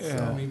month, Yeah.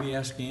 so. Maybe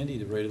ask Andy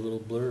to write a little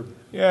blurb.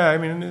 yeah, I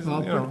mean, it's, you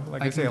Well, I'll know, put-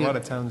 like I say, a can lot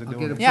get- of towns are I'll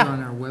doing get it it. Yeah. put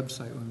on our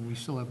website, when we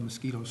still have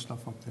mosquito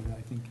stuff up there that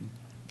I think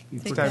you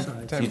put Time-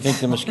 aside. Do you think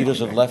the mosquitoes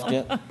have left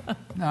yet?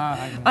 Nah,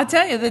 I I'll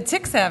tell you, the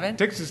ticks haven't.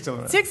 Ticks is still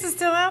around. Ticks is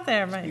still out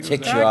there. My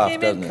Ticks dog you off,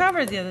 came doesn't in it?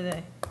 covered the other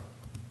day.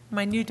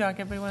 My new dog,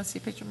 everybody want to see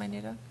a picture of my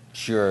new dog?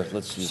 Sure,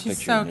 let's see a She's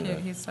picture. so of you. cute,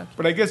 he's so cute.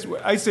 But I guess,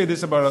 I say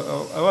this about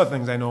a lot of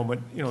things I know, but,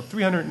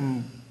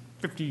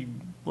 350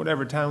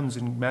 whatever towns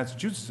in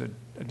Massachusetts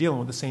are dealing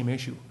with the same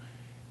issue.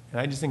 And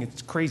I just think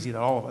it's crazy that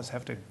all of us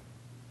have to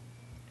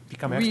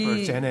become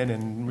experts in it,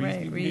 and,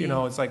 Right,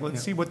 it's like,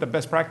 let's see what the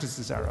best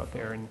practices are out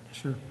there, and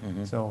Sure.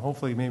 so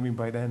hopefully, maybe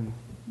by then,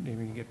 maybe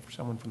we can get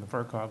someone from the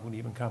FERCog would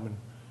even come and,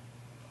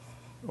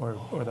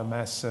 or the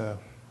Mass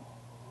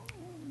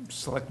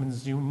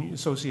Selectmen's Union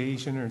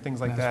Association, or things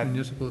like Mass that.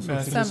 Municipal Mass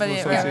Association. Somebody,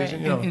 Municipal right,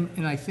 Association, right.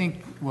 And I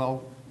think,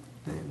 well,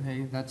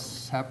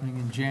 that's happening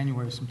in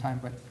January sometime,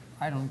 but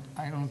I don't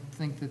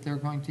think that they're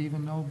going to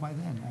even know by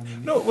then. I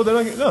mean, No, well,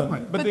 they're not, no,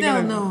 Right. but But they're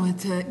they'll gonna. know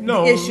it's No, the a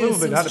little issues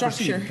bit and how to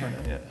proceed, structure. kinda,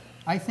 yeah.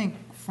 I think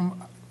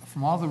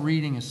from all the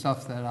reading and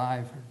stuff that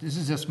I've heard, this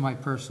is just my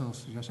personal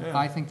suggestion. Yeah.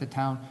 I think the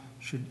town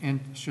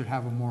should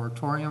have a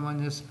moratorium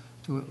on this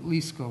to at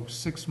least go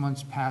 6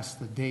 months past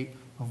the date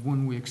of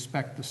when we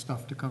expect the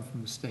stuff to come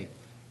from the state.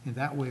 And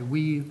that way,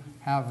 we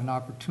have an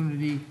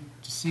opportunity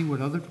to see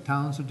what other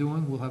towns are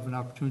doing. We'll have an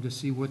opportunity to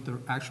see what the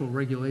actual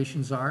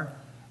regulations are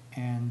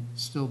and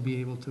still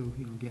be able to,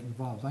 get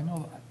involved. I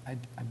know, I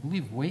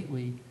believe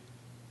Whately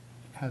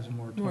has a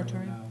moratorium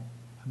Moratorium. now.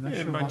 I'm not Yeah,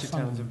 sure a about bunch of some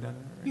towns them. have done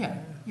it. Yeah,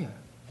 yeah.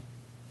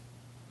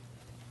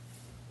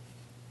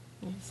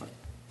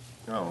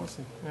 Oh, we'll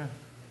see, yeah.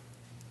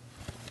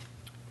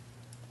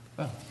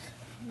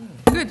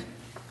 Good.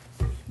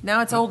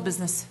 Now it's old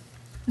business.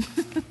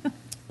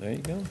 There you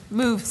go.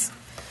 Moves.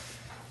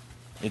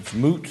 It's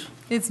moot.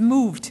 It's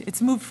moved.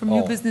 It's moved from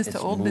new Oh, business to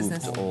it's old moved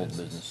business. to old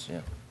business,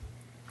 yeah.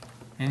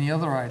 Any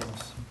other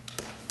items?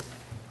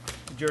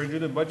 Did you already do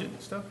the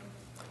budget stuff?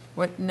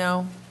 What,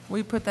 no,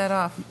 we put that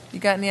off. You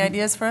got any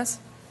ideas for us?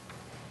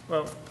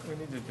 Well, we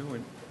need to do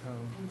it.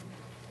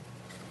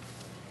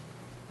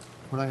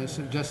 What I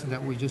suggested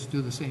that we just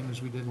do the same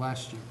as we did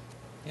last year.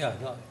 Yeah, I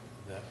thought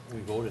that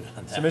we voted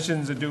on that.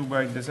 Submissions are due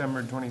by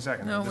December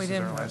 22nd. No, we This is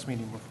our didn't. last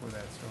meeting before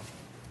that,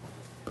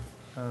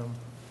 so.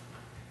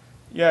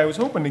 Yeah, I was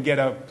hoping to get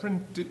a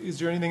print, is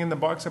there anything in the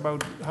box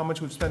about how much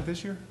we've spent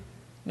this year?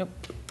 Nope.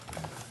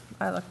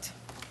 I looked.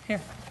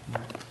 Here. You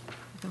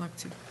can look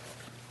too.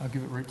 I'll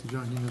give it right to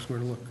John, he knows where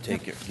to look.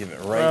 Take it, give it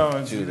Well,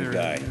 right it's to the either-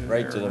 guy, either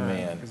right to there the or not,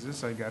 man. Because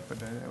this I got, but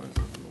that was a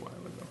little while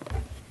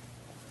ago.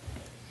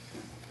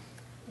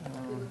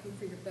 You're looking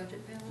for your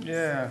budget balance?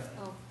 Yeah.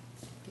 Oh,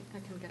 I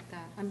can get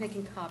that. I'm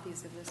making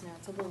copies of this now.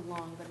 It's a little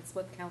long, but it's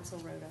what council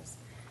wrote us.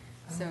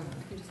 So I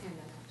can just hand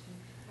that out to you.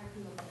 I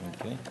can look at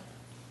that. Okay.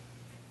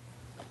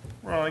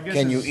 Well, I guess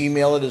Can you it's-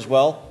 email it as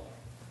well?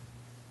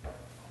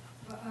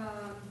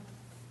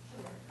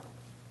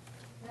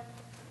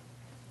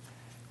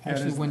 Yeah,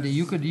 Actually, this- Wendy,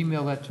 you could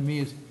email that to me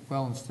as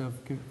well instead of,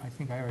 I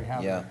think I already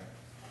have it. Yeah.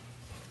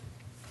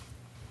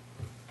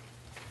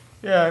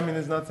 Yeah, I mean,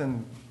 there's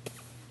nothing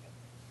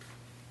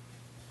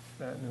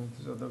that new.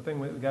 So the thing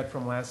we got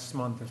from last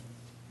month,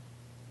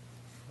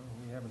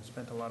 we haven't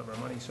spent a lot of our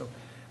money. So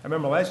I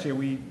remember last year,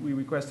 we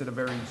requested a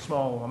very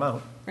small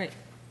amount. Right.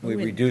 We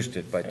reduced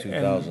it by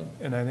 2,000.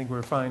 And I think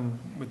we're fine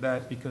with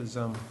that because,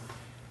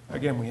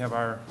 again, we have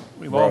our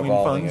revolving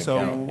Revolving fund. So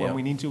account, yeah. when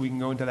we need to, we can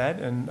go into that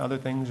and other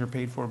things are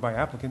paid for by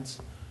applicants.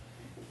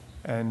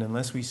 And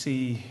unless we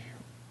see,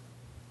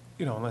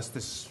 unless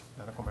this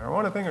medical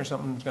marijuana thing or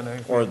something's going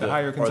Or to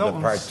hire the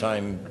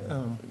consultants.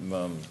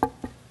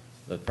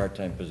 the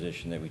part-time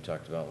position that we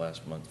talked about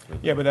last month for the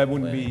Yeah, but that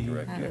wouldn't be, planning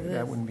director. Out of that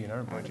this. wouldn't be in our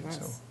Out of budget,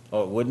 so. us.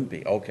 Oh, it wouldn't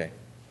be? Okay.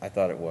 I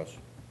thought it was.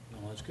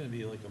 No, it's gonna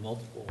be like a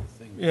multiple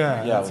thing.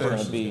 Yeah. Yeah, it was that's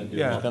gonna it. be, it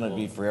was gonna be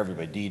multiple. for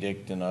everybody,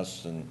 Dedict and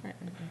us and, Right,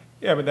 right, right.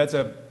 Yeah, but that's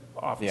a Yeah.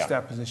 office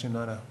staff position,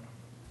 not a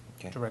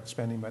okay. direct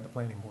spending by the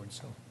planning board,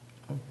 so.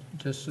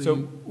 Just so So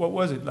you, what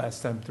was it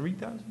last time,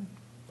 3,000,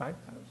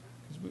 5,000?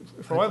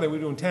 'Cause for a while, they were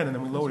doing 10, and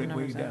then we lowered it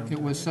way numbers down.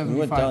 it was We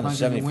went down to 7,500.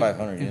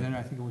 7,500, And yeah. then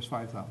I think it was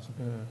 5,000.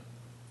 Yeah.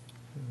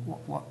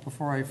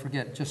 Before I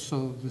forget, just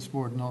so this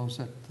board knows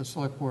that the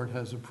select board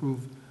has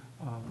approved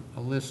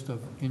a list of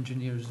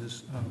engineers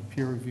as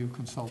peer review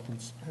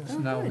consultants. So Oh,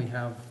 now we good.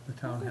 have, the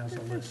town has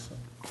a list, so.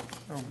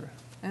 Oh, good.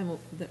 And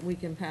that we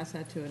can pass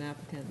that to an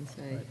applicant and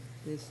say, Right.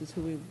 this is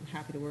who we're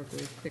happy to work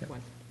with, pick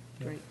one.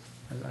 Yeah. Great,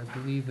 I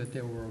believe that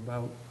there were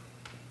about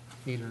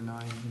 8 or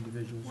 9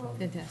 individuals on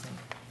it. fantastic.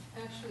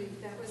 Actually,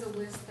 that was a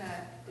list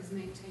that is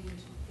maintained,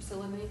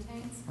 Priscilla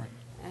maintains. Right.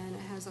 And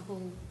it has a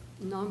whole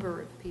number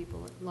of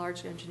people,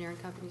 large engineering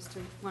companies to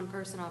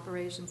one-person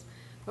operations.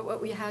 But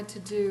what we had to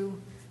do,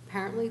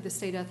 apparently, the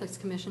State Ethics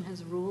Commission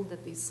has ruled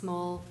that these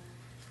small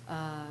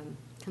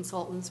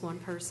consultants,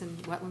 one-person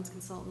wetlands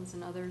consultants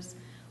and others,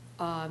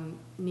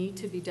 need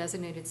to be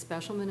designated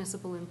special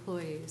municipal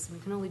employees. And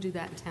we can only do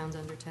that in towns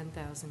under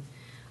 10,000.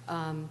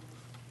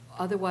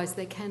 Otherwise,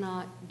 they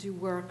cannot do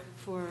work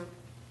for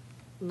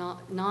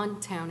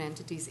non-town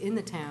entities in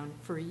the town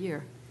for a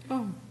year.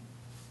 Oh,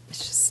 It's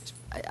just,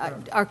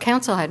 our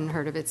council hadn't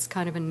heard of it. It's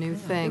kind of a new it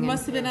thing.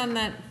 must have been on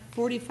that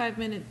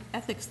 45-minute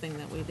ethics thing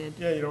that we did.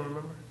 Yeah, you don't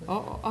remember?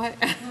 Oh, No,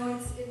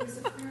 it was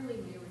a fairly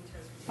new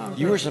interpretation.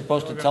 You were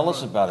supposed to tell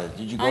us about it.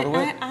 Did you go to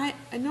it?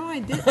 No, I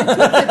did. I took the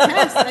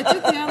test. I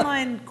took the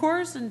online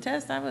course and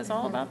test. I was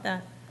all about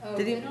that. Oh,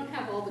 Did they you? don't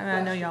have all the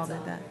I know questions y'all on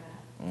did that.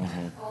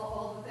 there.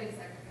 All the things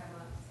that could come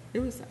up. It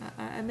was,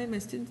 I made my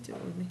students do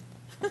it with me.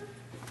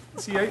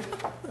 See, I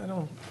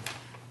don't.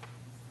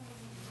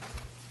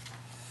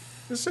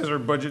 This says our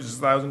budget is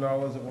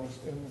 $1,000, and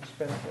we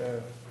spent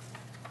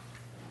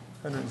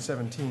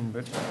 117,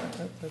 but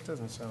that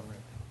doesn't sound right.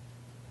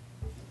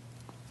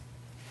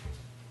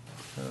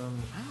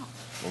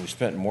 Well, we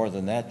spent more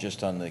than that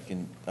just on the,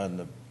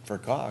 for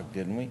COG,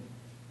 didn't we?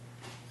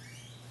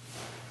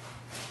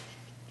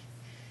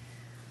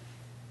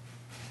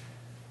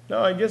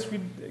 No, I guess we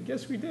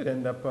did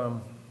end up,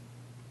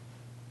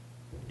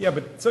 yeah,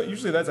 but so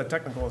usually that's a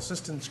technical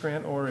assistance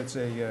grant, or it's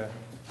the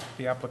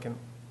applicant,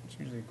 it's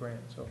usually a grant,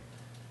 so.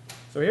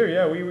 So here,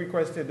 yeah, we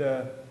requested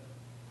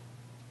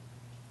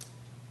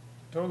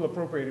total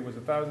appropriated was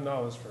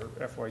 $1,000 for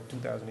FY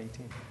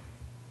 2018.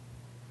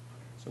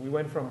 So we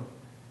went from,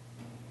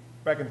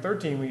 back in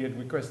 13, we had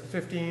requested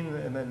 15,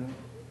 and then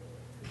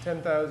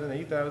 10,000,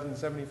 8,000,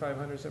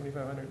 7,500,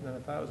 7,500, and then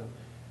 1,000.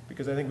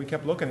 Because I think we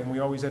kept looking, and we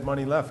always had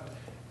money left.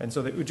 And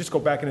so that would just go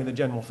back into the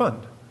general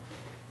fund.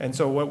 And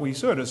so what we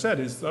sort of said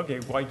is, okay,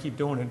 why keep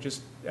doing it?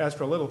 Just ask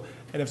for a little.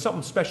 And if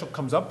something special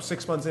comes up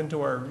 6 months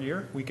into our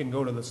year, we can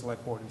go to the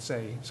select board and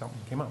say something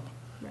came up.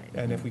 Right.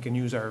 And if we can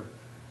use our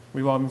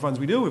revolving funds,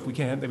 we do. If we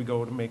can't, then we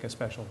go to make a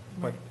special.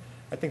 But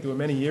I think there were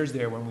many years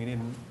there when we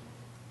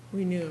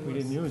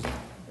didn't use it.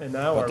 And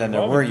now our But then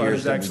there were revolving fund years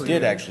is that we actually.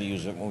 did actually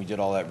use it when we did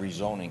all that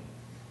rezoning.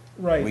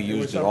 Right. We there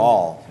was used it some-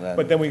 all. then.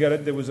 But then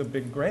there was a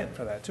big grant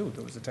for that too.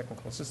 There was a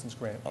technical assistance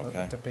grant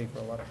Okay. to pay for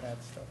a lot of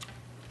that stuff.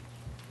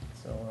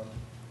 So,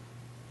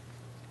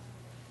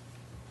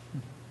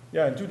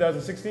 yeah, in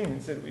 2016,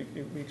 it said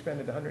we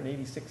expended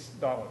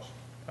 $186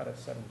 out of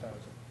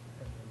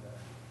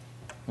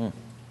 7,000.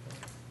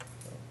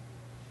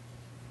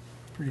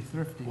 Pretty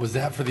thrifty. Was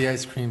that for the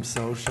ice cream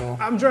social?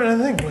 I'm trying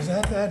to think, was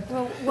that?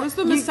 Where's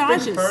the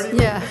massages? party?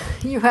 Yeah,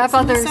 you have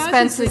other massages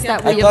expenses that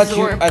together. we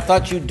absorb. I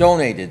thought you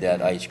donated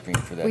that ice cream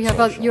for that We have,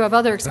 social. you have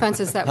other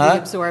expenses that we Huh?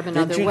 absorb in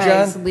Didn't other you,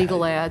 ways, John?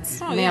 legal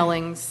ads, Oh, yeah.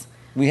 mailings,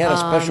 We had a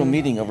special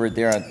meeting over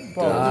there at, you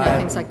know,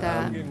 things like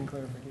that. I'm getting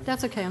clarification.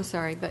 That's okay, I'm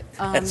sorry, but,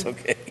 that's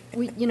okay.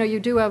 you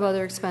do have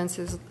other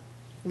expenses,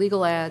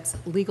 legal ads,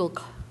 legal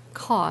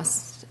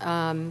costs,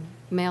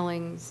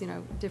 mailings,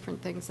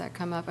 different things that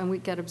come up, and we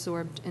get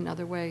absorbed in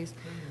other ways.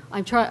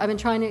 I'm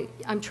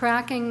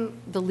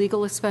tracking the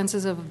legal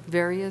expenses of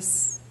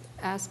various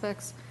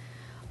aspects,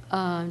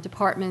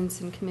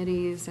 departments and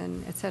committees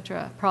and et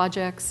cetera,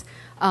 projects.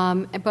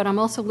 But I'm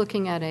also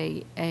looking at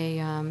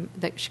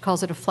that she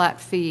calls it a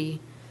flat fee.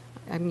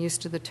 I'm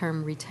used to the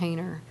term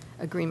retainer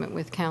agreement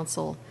with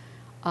council,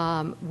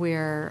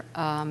 where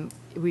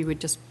we would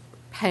just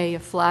pay a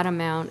flat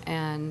amount,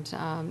 and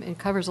it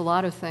covers a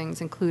lot of things,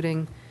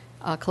 including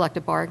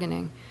collective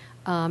bargaining.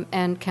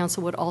 And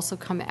council would also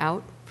come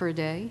out for a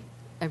day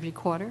every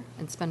quarter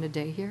and spend a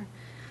day here.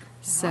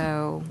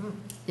 So,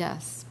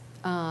 yes.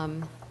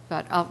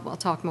 But I'll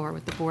talk more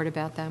with the board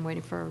about that. I'm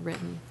waiting for a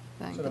written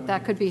thing. So But then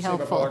that we could be save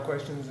up all our helpful.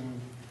 questions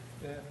and,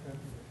 yeah,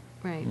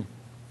 Right.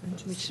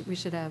 We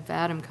should have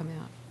Adam come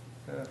out.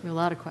 yeah. We have a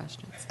lot of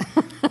questions.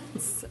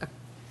 So,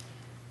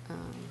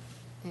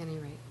 any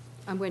rate,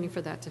 I'm waiting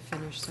for that to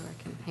finish so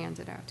I can hand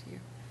it out to you.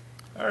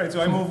 All right,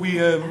 so I move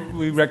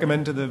we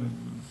recommend to the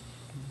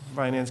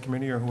finance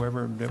committee or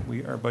whoever that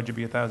our budget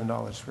be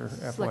 $1,000 for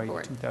FY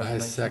board. 2019. I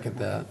second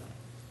that.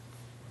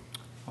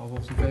 All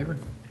those in favor?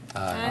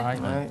 Aye.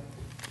 All right,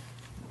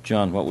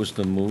 John, what was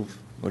the move?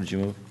 What did you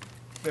move?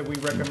 that we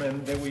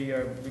recommend, that we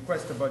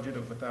request a budget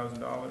of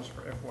 $1,000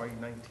 for FY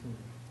 19.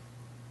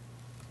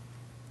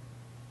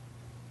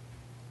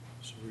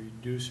 So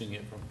reducing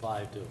it from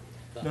 5 to.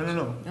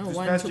 No. No, This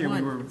 1 past to year, we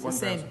 1. were It's the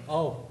same. 1,000.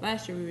 Oh,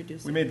 Last year we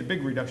reduced We it. made the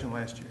big reduction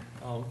last year.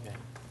 okay.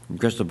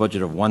 Request a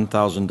budget of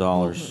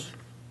 $1,000.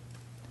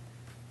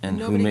 And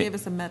Nobody gave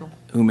us a medal.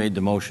 who made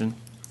the motion?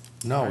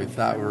 No, we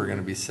thought we were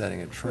gonna be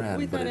setting a We trend,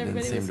 but thought it didn't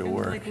everybody seem was to gonna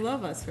work. like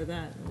love us for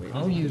that.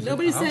 I'll use it.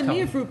 Nobody I'll sent me tell a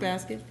them. fruit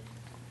basket.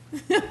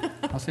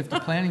 I'll see if the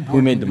planning board.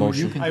 Who made can the do it,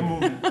 you motion? can I do it.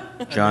 moved it.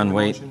 I John, made the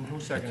wait. motion. Who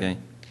seconded Okay. it?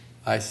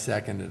 I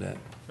seconded it.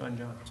 John.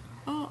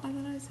 Oh, I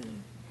thought I said it.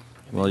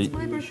 Well, It's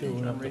my We should birthday.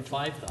 went up to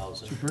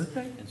 5,000. It's your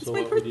birthday? And It's so my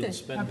what we birthday. didn't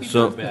spend. we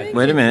so, put back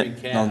wait a in minute.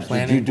 free Now, cash.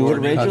 did you do it,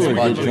 Planning board Rachel, or cuts did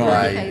budget John?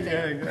 by Yeah,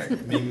 exactly.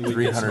 Maybe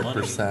we get some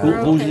money.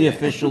 300%. Who's the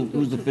official,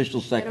 who's the official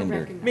I don't seconder?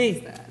 recognize Me.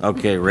 that.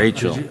 Okay,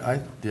 Rachel. Yeah.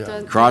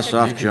 Does- Cross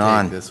off You can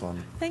John. take this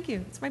one. Thank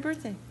you. It's my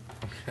birthday.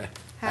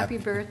 Happy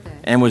birthday.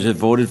 And was it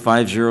voted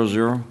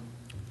 500?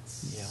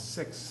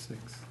 6.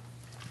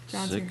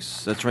 John's here.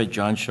 6, that's right,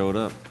 John showed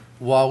up.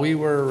 While we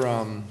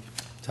were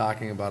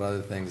talking about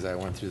other things, I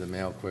went through the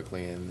mail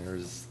quickly, and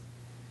there's,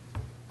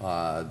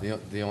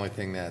 the only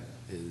thing that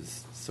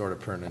is sort of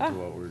pertinent to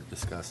what we're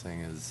discussing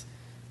is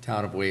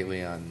Town of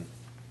Whately on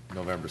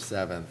November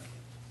 7th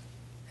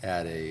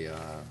had a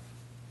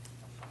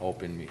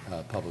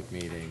public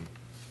meeting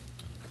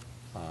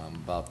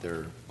about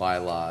their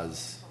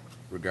bylaws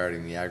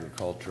regarding the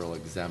agricultural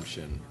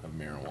exemption of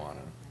marijuana.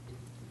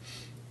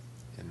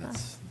 And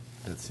that's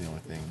the only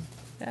thing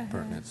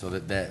pertinent. So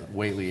that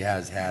Whately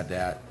has had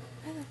that.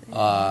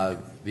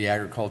 The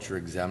agriculture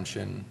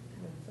exemption,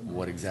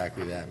 what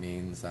exactly that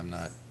means, I'm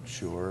not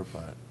sure,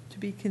 but To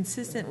be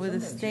consistent with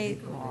the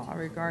state law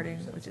regarding,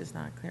 which is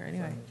not clear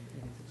anyway,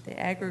 the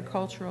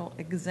agricultural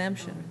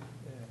exemption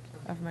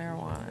of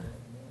marijuana.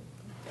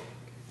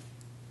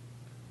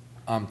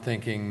 I'm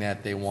thinking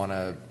that they want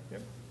to,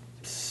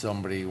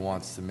 somebody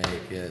wants to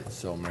make it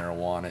so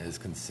marijuana is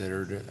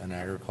considered an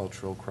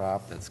agricultural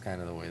crop. That's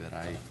kind of the way that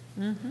I,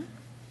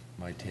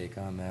 my take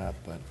on that,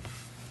 but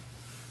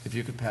if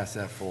you could pass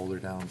that folder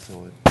down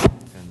so it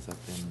ends up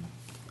in,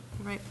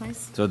 The right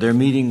place? So their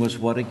meeting was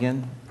what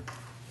again?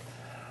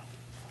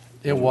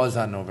 it was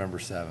on November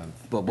 7th.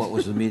 But what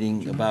was the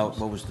meeting about?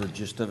 What was the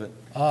gist of it?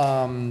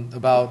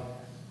 About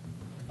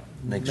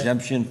An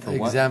exemption for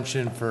what?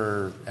 exemption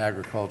for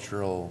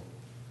agricultural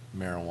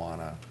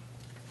marijuana.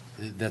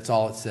 That's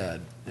all it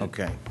said.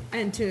 Okay.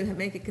 And to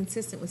make it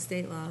consistent with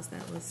state laws,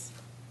 that was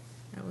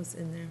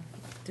in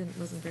there.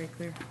 Wasn't very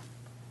clear.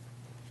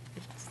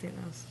 State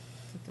laws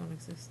that don't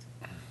exist.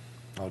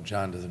 Oh,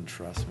 John doesn't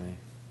trust me.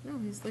 No,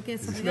 he's looking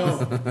at something No,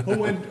 else.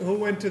 who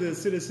went to the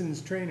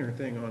citizens trainer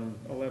thing on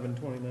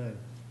 11/29?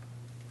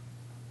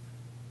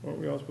 Weren't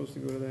we all supposed to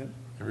go to that?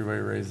 Everybody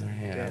raise their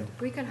hand.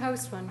 We could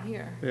host one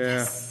here.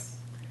 Yeah.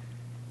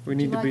 We Would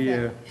need you to like be,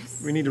 that?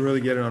 we need to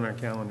really get it on our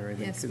calendar, I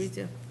think. Yes, we 'cause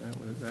do.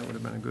 That would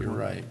have been a good You're one.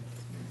 right.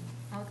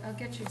 I'll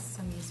get you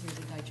some easier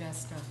to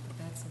digest stuff, but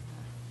that's okay.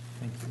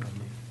 Thank you,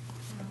 Wendy.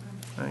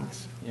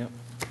 Thanks. Yep.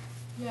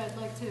 Yeah, I'd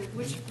like to,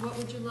 what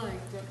would you like?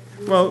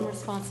 Well, Rules and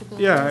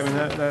responsibilities? yeah, I mean,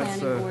 that's,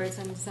 Planning boards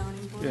and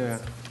zoning boards? Yeah.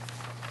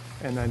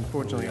 And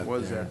unfortunately, it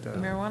was there? at,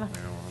 Marijuana?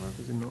 Marijuana.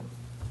 was in Mil-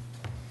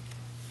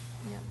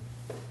 Yeah.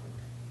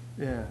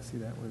 yeah, see,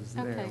 that was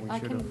there. Okay, We I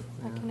should can,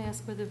 have. I can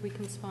ask whether we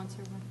can sponsor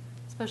one,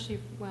 especially,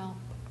 well,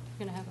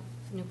 we're gonna have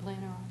a new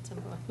planner on at some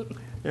point.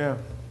 Yeah.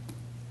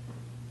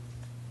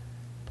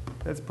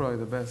 That's probably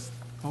the best.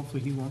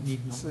 Hopefully he won't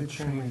need no Site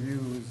plan training.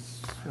 review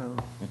is,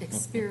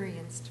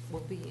 Experienced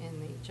will be in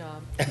the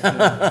job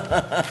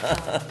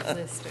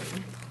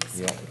listing.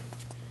 So, Yep.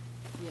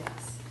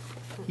 yes.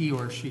 He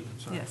or she, I'm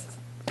sorry. Yes,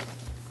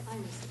 I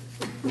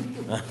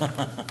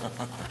understand.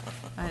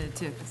 I did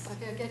too. 'cause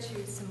Okay, I'll get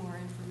you some more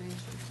information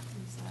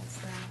besides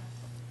that.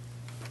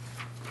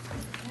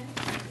 Okay,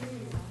 here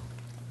you go.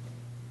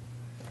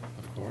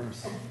 Of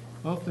course.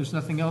 Well, if there's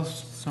nothing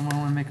else, someone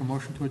want to make a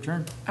motion to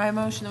adjourn? I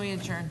motion that we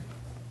adjourn.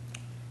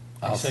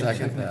 I'll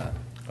second that.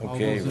 All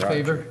Okay, those in Roger.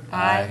 favor?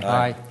 Aye.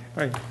 Aye.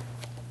 right.